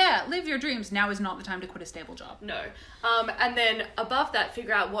 yeah, live your dreams, now is not the time to quit a stable job. No. And then above that,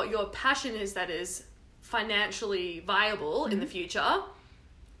 figure out what your passion is that is financially viable in the future.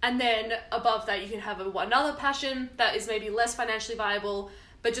 And then above that, you can have another passion that is maybe less financially viable,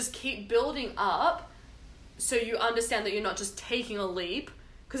 but just keep building up so you understand that you're not just taking a leap.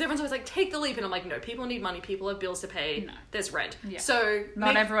 Because everyone's always like, take the leap. And I'm like, no, people need money. People have bills to pay. No. There's rent. Yeah. So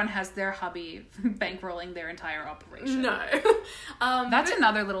Not everyone has their hubby bankrolling their entire operation. No. That's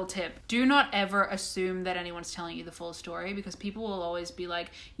another little tip. Do not ever assume that anyone's telling you the full story because people will always be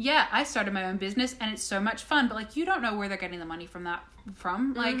like, yeah, I started my own business and it's so much fun. But like, you don't know where they're getting the money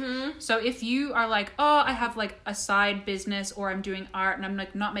from. Like, so if you are like, oh, I have like a side business or I'm doing art and I'm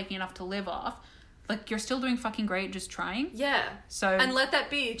like not making enough to live off, like you're still doing fucking great just trying. Yeah. So and let that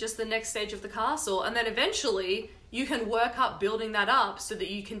be just the next stage of the castle, and then eventually you can work up building that up so that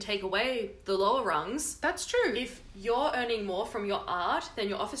you can take away the lower rungs. that's true. If you're earning more from your art than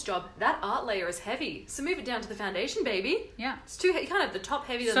your office job, that art layer is heavy. So move it down to the foundation, baby. Yeah. It's too you can't have the top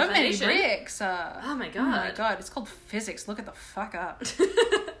heavier So than the many foundation. bricks. Oh my god. Oh my god, it's called physics. Look at the fuck up.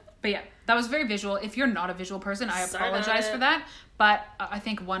 But yeah, that was very visual. If you're not a visual person, I Sorry about apologize it. for that. But I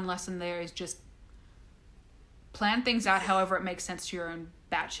think one lesson there is just plan things out however it makes sense to your own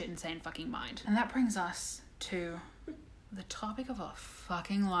batshit insane fucking mind. And that brings us to the topic of a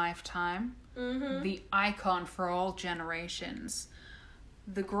fucking lifetime. The icon for all generations.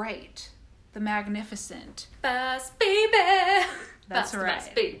 The great. The magnificent. Boss baby. That's the right. Boss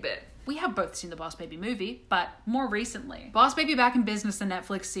baby. We have both seen the Boss Baby movie, but more recently, Boss Baby Back in Business, the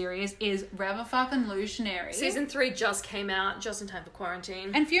Netflix series, is revolutionary. Season 3 just came out, just in time for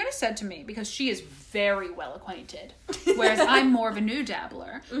quarantine. And Fiona said to me, because she is very well acquainted, whereas I'm more of a new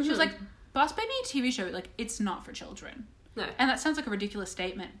dabbler, she was like, Boss Baby TV show, like, it's not for children. No. And that sounds like a ridiculous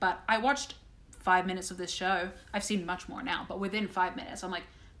statement, but I watched 5 minutes of this show. I've seen much more now, but within 5 minutes, I'm like,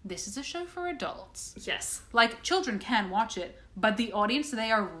 this is a show for adults. Yes. Like, children can watch it, but the audience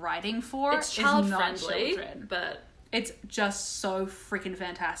they are writing for It's is child not friendly, children. but It's just so freaking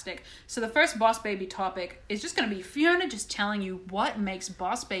fantastic. So the first Boss Baby topic is just going to be Fiona just telling you what makes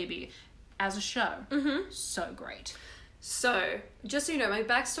Boss Baby as a show so great. So, just so you know, my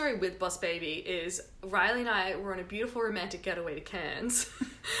backstory with Boss Baby is Riley and I were on a beautiful romantic getaway to Cairns.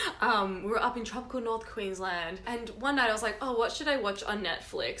 We were up in tropical North Queensland, and one night I was like, oh, what should I watch on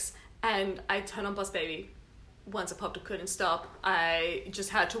Netflix? And I turned on Boss Baby. Once it popped, I couldn't stop. I just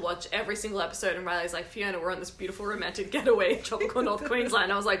had to watch every single episode, and Riley's like, Fiona, we're on this beautiful romantic getaway in tropical North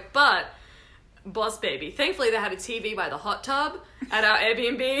Queensland. I was like, but Boss Baby. Thankfully, they had a TV by the hot tub at our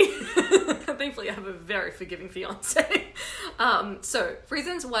Airbnb. Thankfully, I have a very forgiving fiance. So,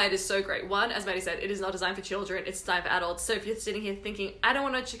 reasons why it is so great. One, as Maddie said, it is not designed for children. It's designed for adults. So, if you're sitting here thinking, I don't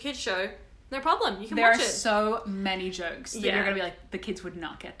want to watch a kid's show, no problem. You can There watch are it. so many jokes that Yeah. you're going to be like, the kids would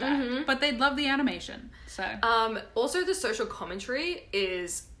not get that. But they'd love the animation. So, Also, the social commentary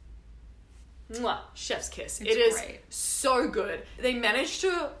is chef's kiss. It's It is great. so good. They managed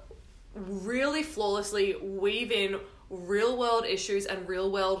to really flawlessly weave in real world issues and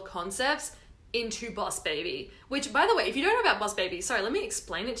real world concepts into Boss Baby. Which, by the way, if you don't know about Boss Baby, sorry, let me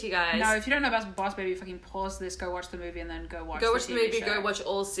explain it to you guys. no, if you don't know about Boss Baby, fucking pause this, go watch the movie, and then go watch Go watch the TV movie, show. go watch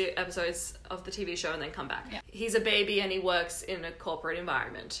all episodes of the TV show, and then come back. Yeah. He's a baby and he works in a corporate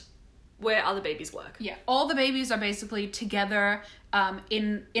environment where other babies work. Yeah, all the babies are basically together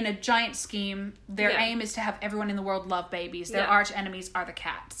in a giant scheme. Their Yeah. aim is to have everyone in the world love babies. Their Yeah. arch enemies are the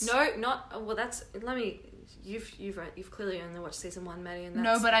cats. No, not well. That's let me. You've clearly only watched season 1, Maddie, and that's...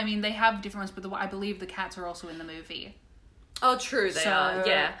 No, but I mean, they have different ones, but I believe the cats are also in the movie. Oh, true, they So- are.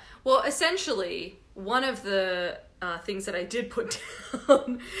 Yeah. Well, essentially, one of the things that I did put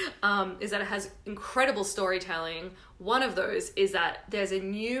down is that it has incredible storytelling. One of those is that there's a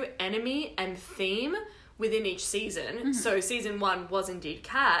new enemy and theme within each season. So season 1 was indeed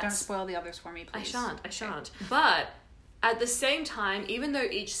cats. Don't spoil the others for me, please. I shan't. But at the same time, even though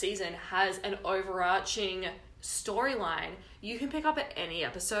each season has an overarching storyline, you can pick up at any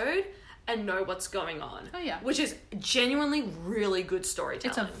episode and know what's going on. Oh, yeah. Which is genuinely really good storytelling.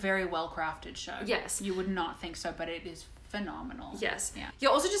 It's a very well-crafted show. Yes. You would not think so, but it is phenomenal. Yes. Yeah. Yeah,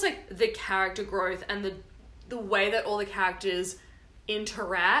 also just like the character growth and the way that all the characters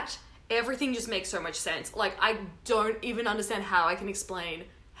interact, everything just makes so much sense. Like, I don't even understand how I can explain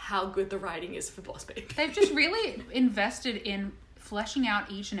how good the writing is for Boss Baby. They've just really invested in fleshing out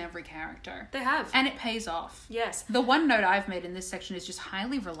each and every character. They have. And it pays off. Yes. The one note I've made in this section is just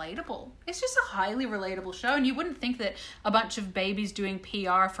highly relatable. It's just a highly relatable show, and you wouldn't think that a bunch of babies doing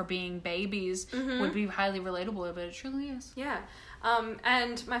PR for being babies would be highly relatable, but it truly is. Yeah.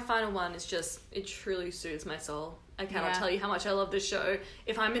 And my final one is just, it truly soothes my soul. I cannot tell you how much I love this show.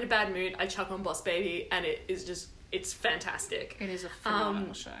 If I'm in a bad mood, I chuck on Boss Baby, and it is just, it's fantastic. It is a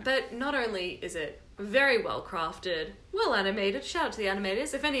phenomenal show. But not only is it very well crafted, well animated. Shout out to the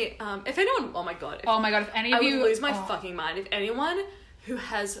animators. If anyone, oh my god, if any of you, I would lose my fucking mind. If anyone who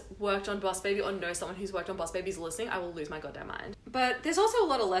has worked on Boss Baby or knows someone who's worked on Boss Baby is listening, I will lose my goddamn mind. But there's also a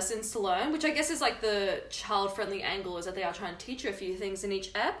lot of lessons to learn, which I guess is like the child-friendly angle, is that they are trying to teach you a few things in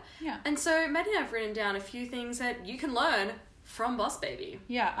each ep. Yeah. And so Maddie and I have written down a few things that you can learn from Boss Baby.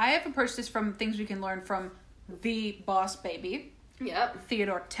 Yeah, I have approached this from things we can learn from the Boss Baby. Yep.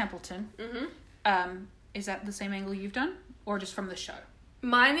 Theodore Templeton. Is that the same angle you've done? Or just from the show?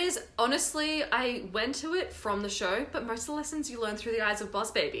 Mine is, honestly, I went to it from the show, but most of the lessons you learn through the eyes of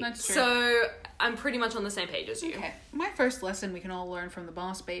Boss Baby. That's true. So I'm pretty much on the same page as you. Okay. My first lesson we can all learn from the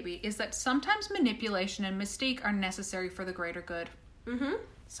Boss Baby is that sometimes manipulation and mystique are necessary for the greater good.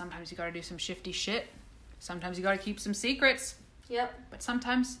 Sometimes you gotta do some shifty shit. Sometimes you gotta keep some secrets. Yep. But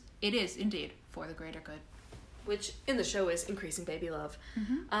sometimes it is, indeed, for the greater good. Which in the show is increasing baby love.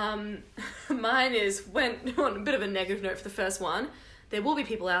 Mine is, went on a bit of a negative note for the first one. There will be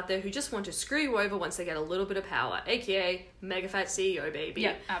people out there who just want to screw you over once they get a little bit of power, aka mega fat CEO baby.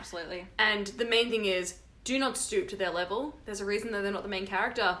 Yeah, absolutely. And the main thing is, do not stoop to their level. There's a reason that they're not the main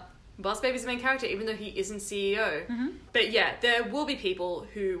character. Boss Baby's the main character, even though he isn't CEO. But yeah, there will be people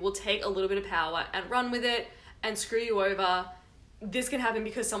who will take a little bit of power and run with it and screw you over. This can happen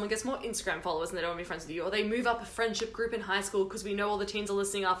because someone gets more Instagram followers and they don't want to be friends with you, or they move up a friendship group in high school because we know all the teens are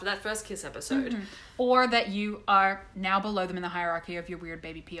listening after that first Kiss episode. Or that you are now below them in the hierarchy of your weird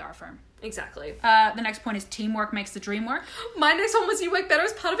baby PR firm. Exactly. The next point is teamwork makes the dream work. My next one was you work better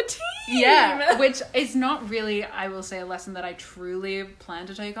as part of a team. Yeah, which is not really, I will say, a lesson that I truly plan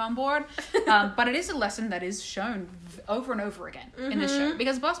to take on board. But it is a lesson that is shown over and over again in this show.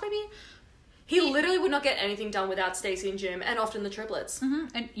 Because Boss Baby... He literally would not get anything done without Stacey and Jim, and often the triplets.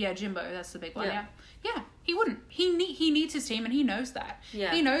 And yeah, Jimbo, that's the big one. Yeah, he wouldn't. He needs his team, and he knows that.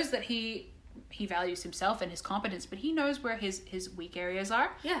 Yeah. He knows that he values himself and his competence, but he knows where his weak areas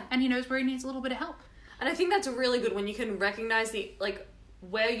are. Yeah. And he knows where he needs a little bit of help. And I think that's really good when you can recognize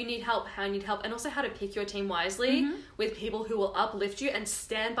where you need help, how you need help, and also how to pick your team wisely with people who will uplift you and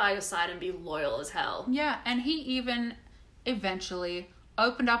stand by your side and be loyal as hell. Yeah, and he even eventually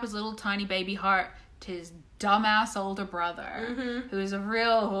opened up his little tiny baby heart to his dumbass older brother, who is a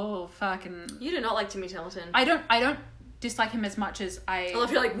real fucking... You do not like Timmy Templeton. I don't dislike him as much as I... I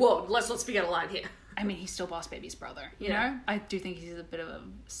love you like, whoa, let's not speak out of line here. I mean, he's still Boss Baby's brother, you know? I do think he's a bit of a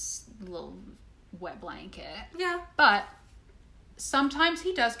little wet blanket. Yeah. But sometimes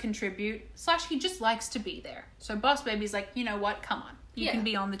he does contribute, / he just likes to be there. So Boss Baby's like, you know what, come on. You can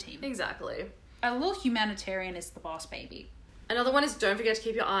be on the team. Exactly. A little humanitarian is the Boss Baby. Another one is don't forget to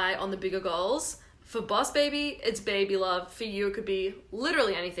keep your eye on the bigger goals. For Boss Baby, it's baby love. For you, it could be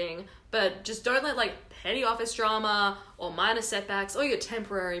literally anything. But just don't let petty office drama or minor setbacks or your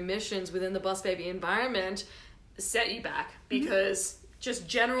temporary missions within the Boss Baby environment set you back. Because just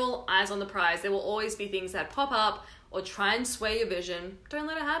general eyes on the prize. There will always be things that pop up or try and sway your vision. Don't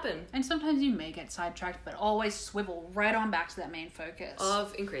let it happen. And sometimes you may get sidetracked, but always swivel right on back to that main focus.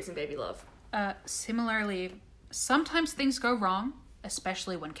 Of increasing baby love. Similarly... Sometimes things go wrong,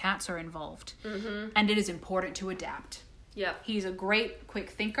 especially when cats are involved. And it is important to adapt. Yeah. He's a great, quick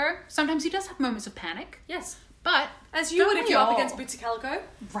thinker. Sometimes he does have moments of panic. Yes. But... As you would if you're up against Bootsy Calico.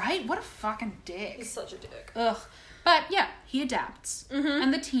 Right? What a fucking dick. He's such a dick. Ugh. But yeah, he adapts.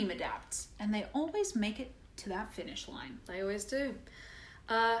 And the team adapts. And they always make it to that finish line. They always do.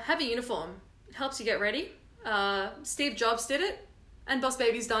 Have a uniform. It helps you get ready. Steve Jobs did it. And Boss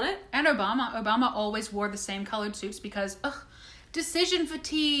Baby's done it. And Obama always wore the same colored suits because, decision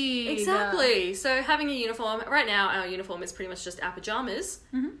fatigue. Exactly. So having a uniform, right now our uniform is pretty much just our pajamas.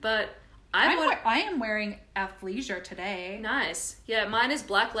 But I am wearing athleisure today. Nice. Yeah, mine is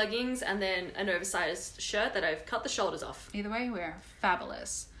black leggings and then an oversized shirt that I've cut the shoulders off. Either way, we're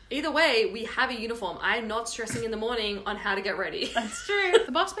fabulous. Either way, we have a uniform. I'm not stressing in the morning on how to get ready. That's true.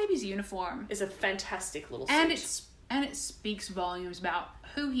 The Boss Baby's uniform is a fantastic little suit. And it speaks volumes about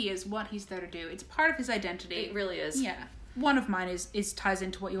who he is, what he's there to do. It's part of his identity. It really is. Yeah. One of mine is ties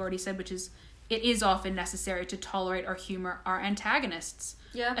into what you already said, which is it is often necessary to tolerate or humor our antagonists.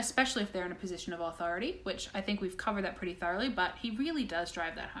 Yeah. Especially if they're in a position of authority, which I think we've covered that pretty thoroughly, but he really does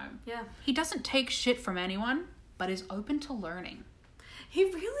drive that home. Yeah. He doesn't take shit from anyone, but is open to learning. He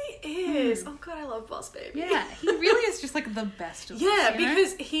really is. Oh god, I love Boss Baby. Yeah, he really is just like the best of us. Yeah,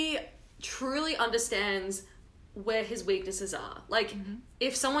 because he truly understands where his weaknesses are. Like,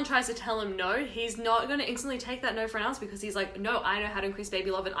 if someone tries to tell him no, he's not going to instantly take that no for an answer because he's like, no, I know how to increase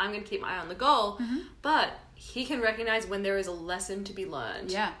baby love and I'm going to keep my eye on the goal. But he can recognize when there is a lesson to be learned.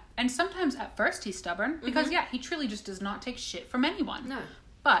 Yeah. And sometimes at first he's stubborn because, yeah, he truly just does not take shit from anyone. No.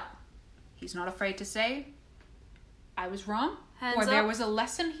 But he's not afraid to say, I was wrong. Hands or there up. was a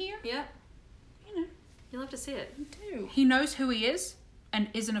lesson here. Yeah. You know. You love to see it. You do. He knows who he is and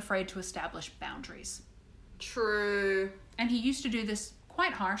isn't afraid to establish boundaries. True. And he used to do this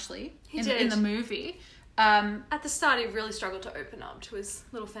quite harshly did. in the movie. At the start, he really struggled to open up to his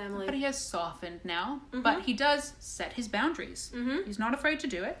little family. But he has softened now. But he does set his boundaries. He's not afraid to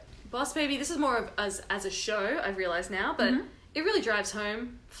do it. Boss Baby, this is more of as a show, I've realised now, but it really drives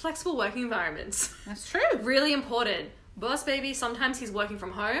home flexible working environments. That's true. Really important. Boss Baby, sometimes he's working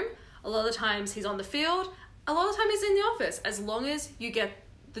from home, a lot of the times he's on the field, a lot of the time he's in the office, as long as you get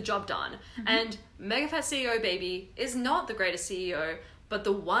the job done. And Mega Fat CEO Baby is not the greatest CEO, but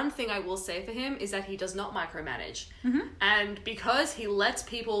the one thing I will say for him is that he does not micromanage. And because he lets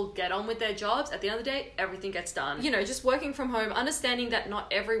people get on with their jobs, at the end of the day, everything gets done. You know, just working from home, understanding that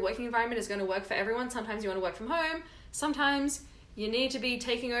not every working environment is going to work for everyone. Sometimes you want to work from home. Sometimes you need to be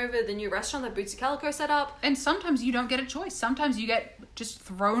taking over the new restaurant that Bootsy Calico set up. And sometimes you don't get a choice. Sometimes you get just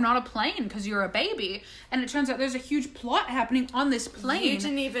thrown on a plane because you're a baby. And it turns out there's a huge plot happening on this plane. You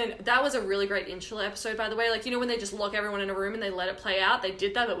didn't even... That was a really great intro episode, by the way. Like, you know when they just lock everyone in a room and they let it play out? They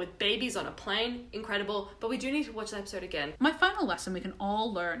did that, but with babies on a plane. Incredible. But we do need to watch that episode again. My final lesson we can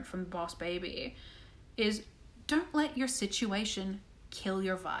all learn from Boss Baby is don't let your situation kill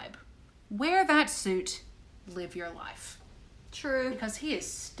your vibe. Wear that suit. Live your life. True. Because he is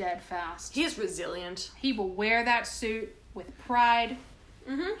steadfast. He is resilient. He will wear that suit with pride.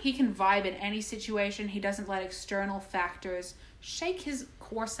 He can vibe in any situation. He doesn't let external factors shake his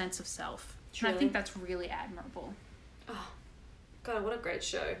core sense of self. And I think that's really admirable. Oh, God, what a great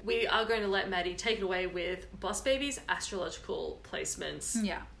show. We are going to let Maddie take it away with Boss Baby's astrological placements.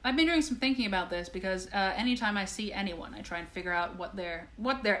 Yeah. I've been doing some thinking about this because anytime I see anyone, I try and figure out what their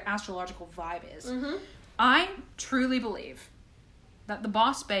astrological vibe is. I truly believe that the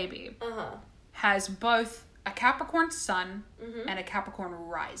Boss Baby has both a Capricorn sun and a Capricorn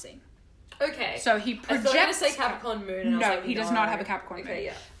rising. Okay. So he projects... I thought you were going to say Capricorn moon. And I was like, he does not have a Capricorn moon.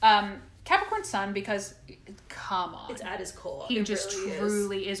 Okay, yeah. Capricorn sun because, come on. It's at his core. He just really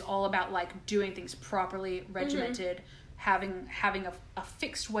truly is all about like doing things properly, regimented, having a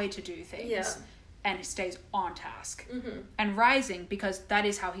fixed way to do things. Yeah. And he stays on task. And rising because that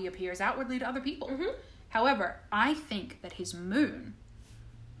is how he appears outwardly to other people. However, I think that his moon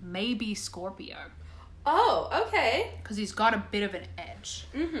may be Scorpio. Oh, okay. Because he's got a bit of an edge.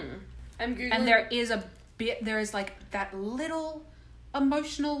 I'm Googling. And there is like that little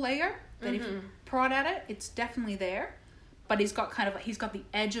emotional layer that if you prod at it, it's definitely there. But he's got the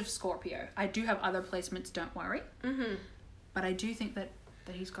edge of Scorpio. I do have other placements, don't worry. But I do think that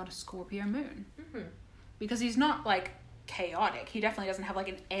he's got a Scorpio moon. Because he's not like chaotic. He definitely doesn't have like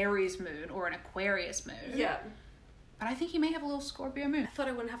an Aries moon or an Aquarius moon. Yeah. But I think he may have a little Scorpio moon. I thought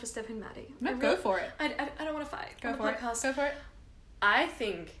I wouldn't have to step in, Maddie. No, go for it. I don't want to fight. Go for it. Go for it. I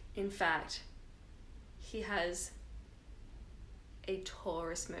think, in fact, he has a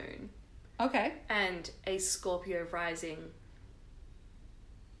Taurus moon. Okay. And a Scorpio rising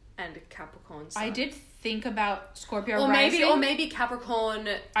and a Capricorn sun. I did think about Scorpio or rising. Maybe Capricorn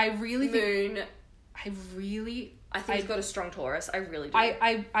moon. I think he's got a strong Taurus. I really do.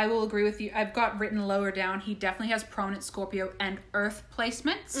 I will agree with you. I've got written lower down. He definitely has prominent Scorpio and Earth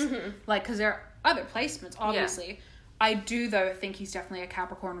placements. Like, because there are other placements, obviously. Yeah. I do, though, think he's definitely a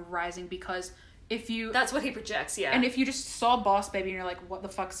Capricorn rising because if you... That's what he projects, yeah. And if you just saw Boss Baby and you're like, what the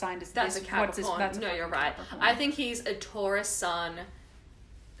fuck sign is that's this? A Capricorn. That's no, you're right. Capricorn. I think he's a Taurus sun,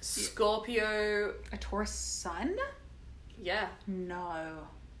 Scorpio... A Taurus sun? Yeah. No.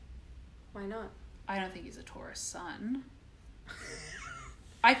 Why not? I don't think he's a Taurus sun.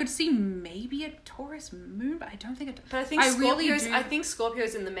 I could see maybe a Taurus moon, but I don't think it. But I think I think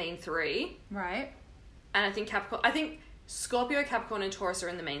Scorpio's in the main 3. Right. And I think Capricorn. I think Scorpio, Capricorn, and Taurus are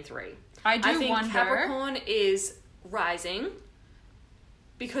in the main 3. I think wonder. Capricorn is rising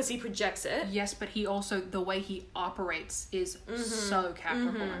because he projects it. Yes, but he also, the way he operates is so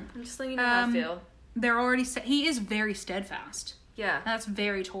Capricorn. I'm just letting you know how I feel. They're already he is very steadfast. Yeah. That's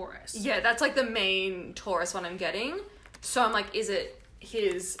very Taurus. Yeah, that's like the main Taurus one I'm getting. So I'm like, is it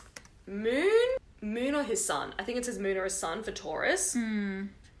his moon or his sun? I think it's his moon or his sun for Taurus.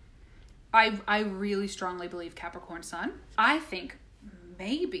 I really strongly believe Capricorn sun. I think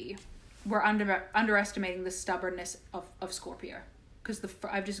maybe we're underestimating the stubbornness of Scorpio. Because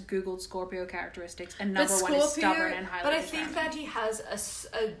I've just Googled Scorpio characteristics, and number one is stubborn and highly But I determined. think that he has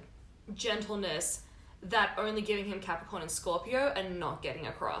a gentleness that only giving him Capricorn and Scorpio and not getting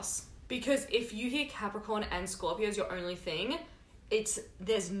across. Because if you hear Capricorn and Scorpio as your only thing,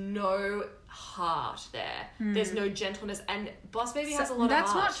 there's no heart there. There's no gentleness, and Boss Baby has a lot of heart.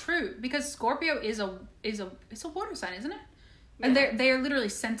 That's not true, because Scorpio is a water sign, isn't it? And they are literally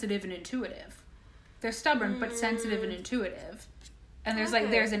sensitive and intuitive. They're stubborn but sensitive and intuitive. And there's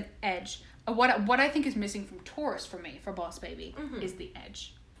there's an edge. What I think is missing from Taurus for me, for Boss Baby, is the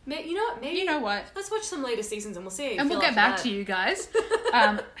edge. You know what? Maybe you know what? Let's watch some later seasons and we'll see. And we'll get back to you guys.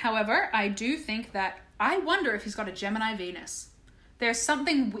 However, I do think that I wonder if he's got a Gemini Venus. There's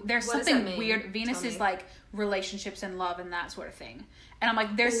something weird. Venus is like relationships and love and that sort of thing. And I'm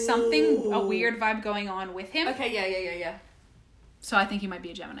like, there's a weird vibe going on with him. Okay, yeah. So I think he might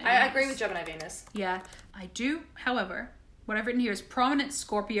be a Gemini. I agree with Gemini Venus. Yeah, I do. However, what I've written here is prominent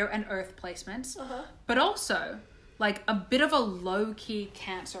Scorpio and Earth placements, but also like a bit of a low-key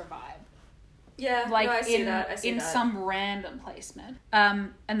Cancer vibe. Yeah, like I see that. I see that. Some random placement.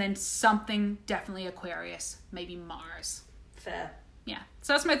 And then something definitely Aquarius, maybe Mars. Fair. Yeah.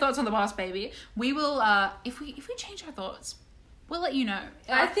 So that's my thoughts on the Boss Baby. We will if we change our thoughts, we'll let you know.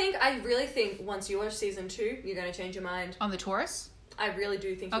 I really think once you watch season 2, you're going to change your mind. On the Taurus? I really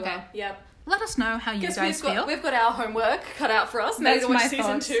do think you are. Yep. Let us know how you guys feel. We've got our homework cut out for us. Maybe to watch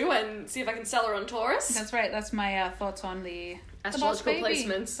season 2 and see if I can sell her on Taurus. That's right. That's my thoughts on the astrological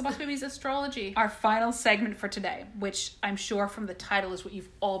placements. The Boss Baby's astrology. Our final segment for today, which I'm sure from the title is what you've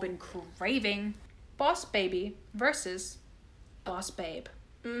all been craving. Boss Baby versus Boss Babe.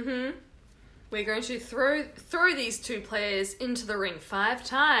 We're going to throw these two players into the ring 5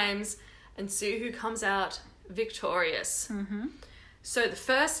 times and see who comes out victorious. So the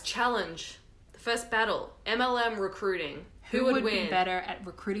first challenge, the first battle, MLM recruiting. Who would win? Be better at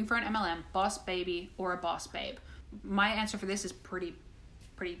recruiting for an MLM, Boss Baby or a Boss Babe? My answer for this is pretty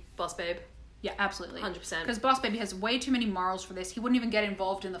Boss Babe. Yeah, absolutely. 100%. Because Boss Baby has way too many morals for this. He wouldn't even get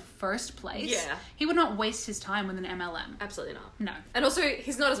involved in the first place. Yeah. He would not waste his time with an MLM. Absolutely not. No. And also,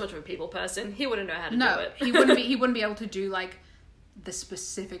 he's not as much of a people person. He wouldn't know how to do it. he wouldn't be able to do like the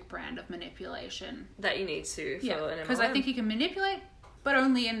specific brand of manipulation that you need to for an MLM. Because I think he can manipulate, but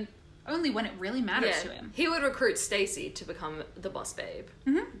only when it really matters to him. He would recruit Stacy to become the Boss Babe.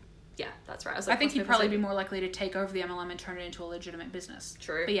 Yeah, that's right. I think he'd probably be more likely to take over the MLM and turn it into a legitimate business.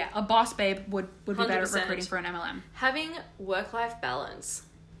 True. But yeah, a Boss Babe would be 100%. better at recruiting for an MLM. Having work-life balance.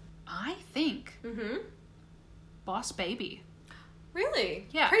 I think Boss Baby. Really?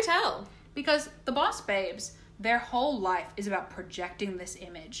 Yeah. Pray tell. Because the Boss Babes, their whole life is about projecting this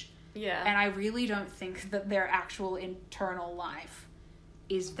image. Yeah. And I really don't think that their actual internal life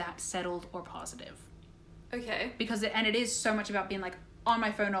is that settled or positive. Okay. Because it is so much about being like on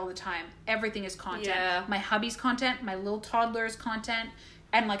my phone all the time. Everything is content. Yeah. My hubby's content, my little toddler's content,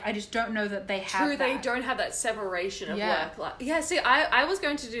 and like I just don't know that they have True, they don't have that separation of work life. Yeah, see, I was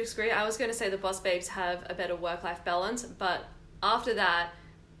going to disagree. I was going to say the Boss Babes have a better work-life balance, but after that,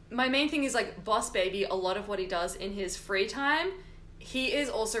 my main thing is like Boss Baby, a lot of what he does in his free time, he is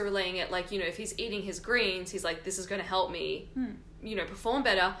also relaying it like, you know, if he's eating his greens, he's like, this is going to help me, you know, perform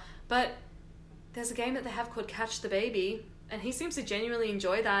better. But there's a game that they have called Catch the Baby, and he seems to genuinely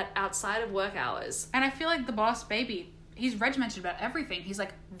enjoy that outside of work hours. And I feel like the Boss Baby, he's regimented about everything. He's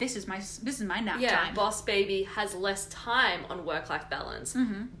like, this is my nap time. Yeah, Boss Baby has less time on work-life balance.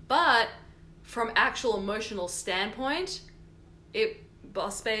 But from actual emotional standpoint,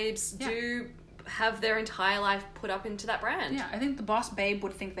 Boss Babes do have their entire life put up into that brand. Yeah, I think the Boss Babe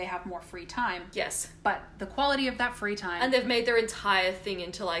would think they have more free time. Yes. But the quality of that free time... And they've made their entire thing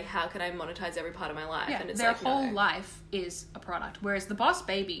into like, how can I monetize every part of my life? Yeah, and it's their like, whole life is a product. Whereas the Boss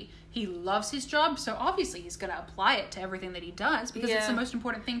Baby, he loves his job, so obviously he's going to apply it to everything that he does because it's the most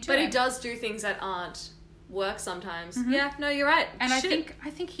important thing to him. But he does do things that aren't work sometimes. Yeah, no, you're right. And I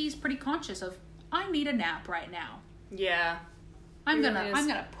think he's pretty conscious of, I need a nap right now. Yeah. I'm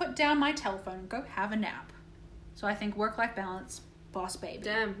gonna put down my telephone and go have a nap. So I think work-life balance, boss baby.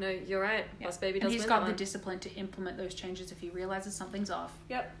 Damn, no, you're right. Yep. Boss baby does and he's win got that the one. discipline to implement those changes if he realizes something's off.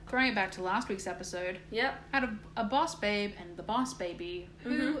 Yep. Throwing it back to last week's episode. Yep. Out of a boss babe and the boss baby,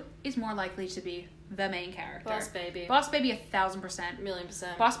 who is more likely to be the main character? Boss baby. Boss baby 1,000%.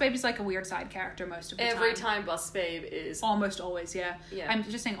 1,000,000%. Boss baby's like a weird side character most of the time. Every time boss babe is... Almost always, yeah. Yeah. I'm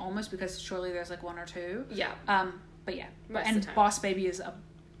just saying almost because surely there's like one or two. Yeah. But yeah. Most and of the time. boss baby is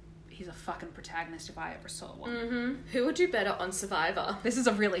he's a fucking protagonist if I ever saw one. Who would do better on Survivor? This is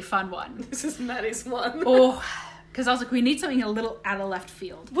a really fun one. This is Maddie's one. Oh, because I was like, we need something a little out of left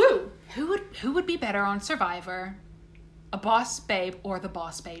field. Woo! Who would be better on Survivor? A boss babe or the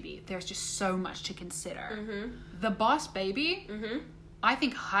boss baby? There's just so much to consider. The boss baby, I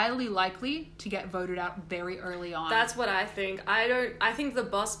think highly likely to get voted out very early on. That's what I think. I think the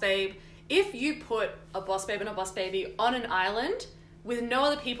boss babe, if you put a boss babe and a boss baby on an island with no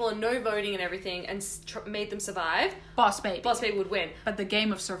other people and no voting and everything and made them survive, boss baby. boss babe would win. But the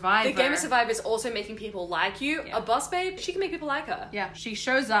game of Survivor. The game of Survivor is also making people like you. Yeah. A boss babe, she can make people like her. Yeah, she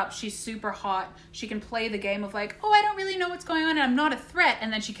shows up, she's super hot, she can play the game of like, oh, I don't really know what's going on and I'm not a threat,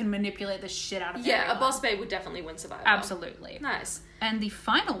 and then she can manipulate the shit out of Yeah, everyone. a boss babe would definitely win Survivor. Absolutely. Nice. And the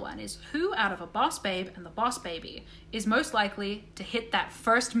final one is who out of a boss babe and the boss baby is most likely to hit that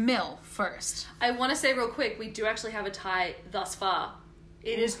first mill first? I want to say real quick, we do actually have a tie thus far.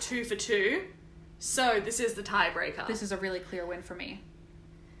 It is 2 for 2. So this is the tiebreaker. This is a really clear win for me.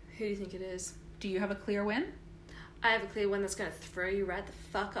 Who do you think it is? Do you have a clear win? I have a clear one that's going to throw you right the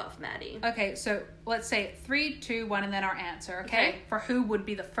fuck off, Maddie. Okay, so let's say 3, 2, 1, and then our answer, okay? For who would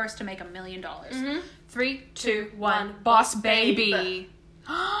be the first to make $1 million. 3, 2, 1, boss baby.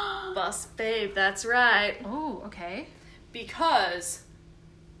 Boss babe, that's right. Oh, okay. Because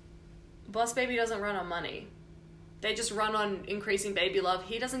boss baby doesn't run on money. They just run on increasing baby love.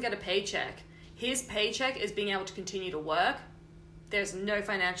 He doesn't get a paycheck. His paycheck is being able to continue to work. There's no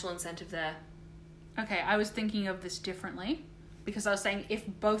financial incentive there. Okay, I was thinking of this differently because I was saying if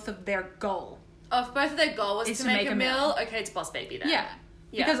both of their goal. Oh, if both of their goal was Is to to make make a a meal, okay, it's boss baby then. Yeah.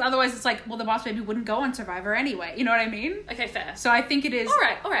 Yeah. Because otherwise it's like, well, the boss baby wouldn't go on Survivor anyway. You know what I mean? Okay, fair. So I think it is...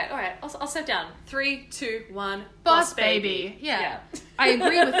 All right. I'll step down. 3, 2, 1. Boss baby. Yeah. I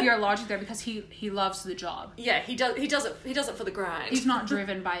agree with your logic there because he loves the job. Yeah, he does it for the grind. He's not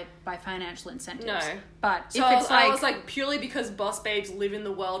driven by financial incentives. No. But So if it's I was like, purely because boss babes live in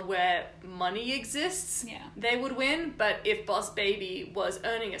the world where money exists, Yeah. they would win. But if boss baby was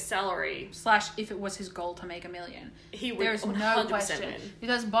earning a salary, / if it was his goal to make $1 million, he would there's 100% no question. win.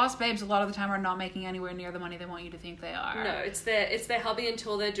 Because boss babes a lot of the time are not making anywhere near the money they want you to think they are. No, it's their hubby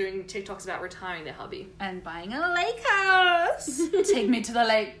until they're doing TikToks about retiring their hubby. And buying a lake house. Take me to the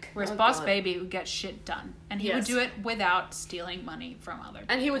lake. Whereas Oh, boss God. baby would get shit done. And he would Yes. do it without stealing money from others.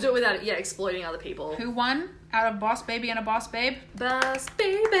 And he would do it without exploiting other people. Who won out of boss baby and a boss babe? Boss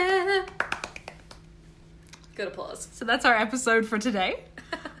baby. Good applause. So that's our episode for today.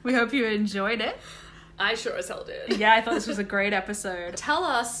 We hope you enjoyed it. I sure as hell did. Yeah, I thought this was a great episode. Tell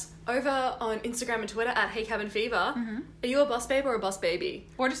us over on Instagram and Twitter at Hey Cabin Fever. Are you a boss babe or a boss baby?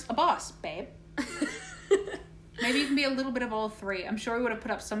 Or just a boss, babe. Maybe you can be a little bit of all three. I'm sure we would have put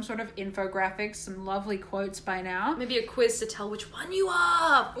up some sort of infographics, some lovely quotes by now. Maybe a quiz to tell which one you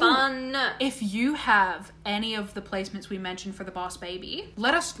are. Fun. If you have any of the placements we mentioned for the boss baby,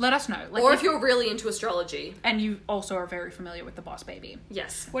 let us know. Like, Or if you're really into astrology. and you also are very familiar with the boss baby.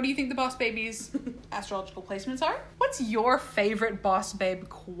 Yes. What do you think the boss baby's astrological placements are? What's your favorite boss babe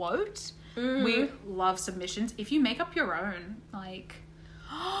quote? We love submissions. If you make up your own, like,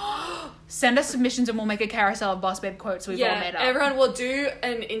 send us submissions and we'll make a carousel of boss babe quotes we've all made up. Everyone will do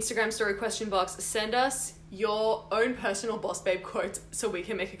an Instagram story question box. Send us your own personal boss babe quotes so we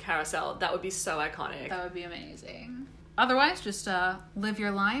can make a carousel. That would be so iconic. That would be amazing. Otherwise, just live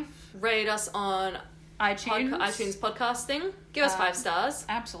your life. Rate us on iTunes. iTunes podcasting. Give us 5 stars.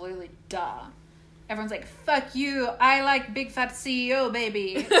 Absolutely, duh. Everyone's like, fuck you, I like big fat CEO,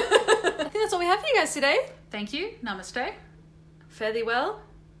 baby. I think that's all we have for you guys today. Thank you. Namaste. Fare thee well.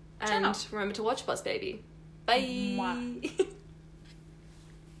 And Ciao. remember to watch Boss Baby. Bye. Mwah.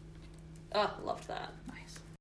 Oh, loved that.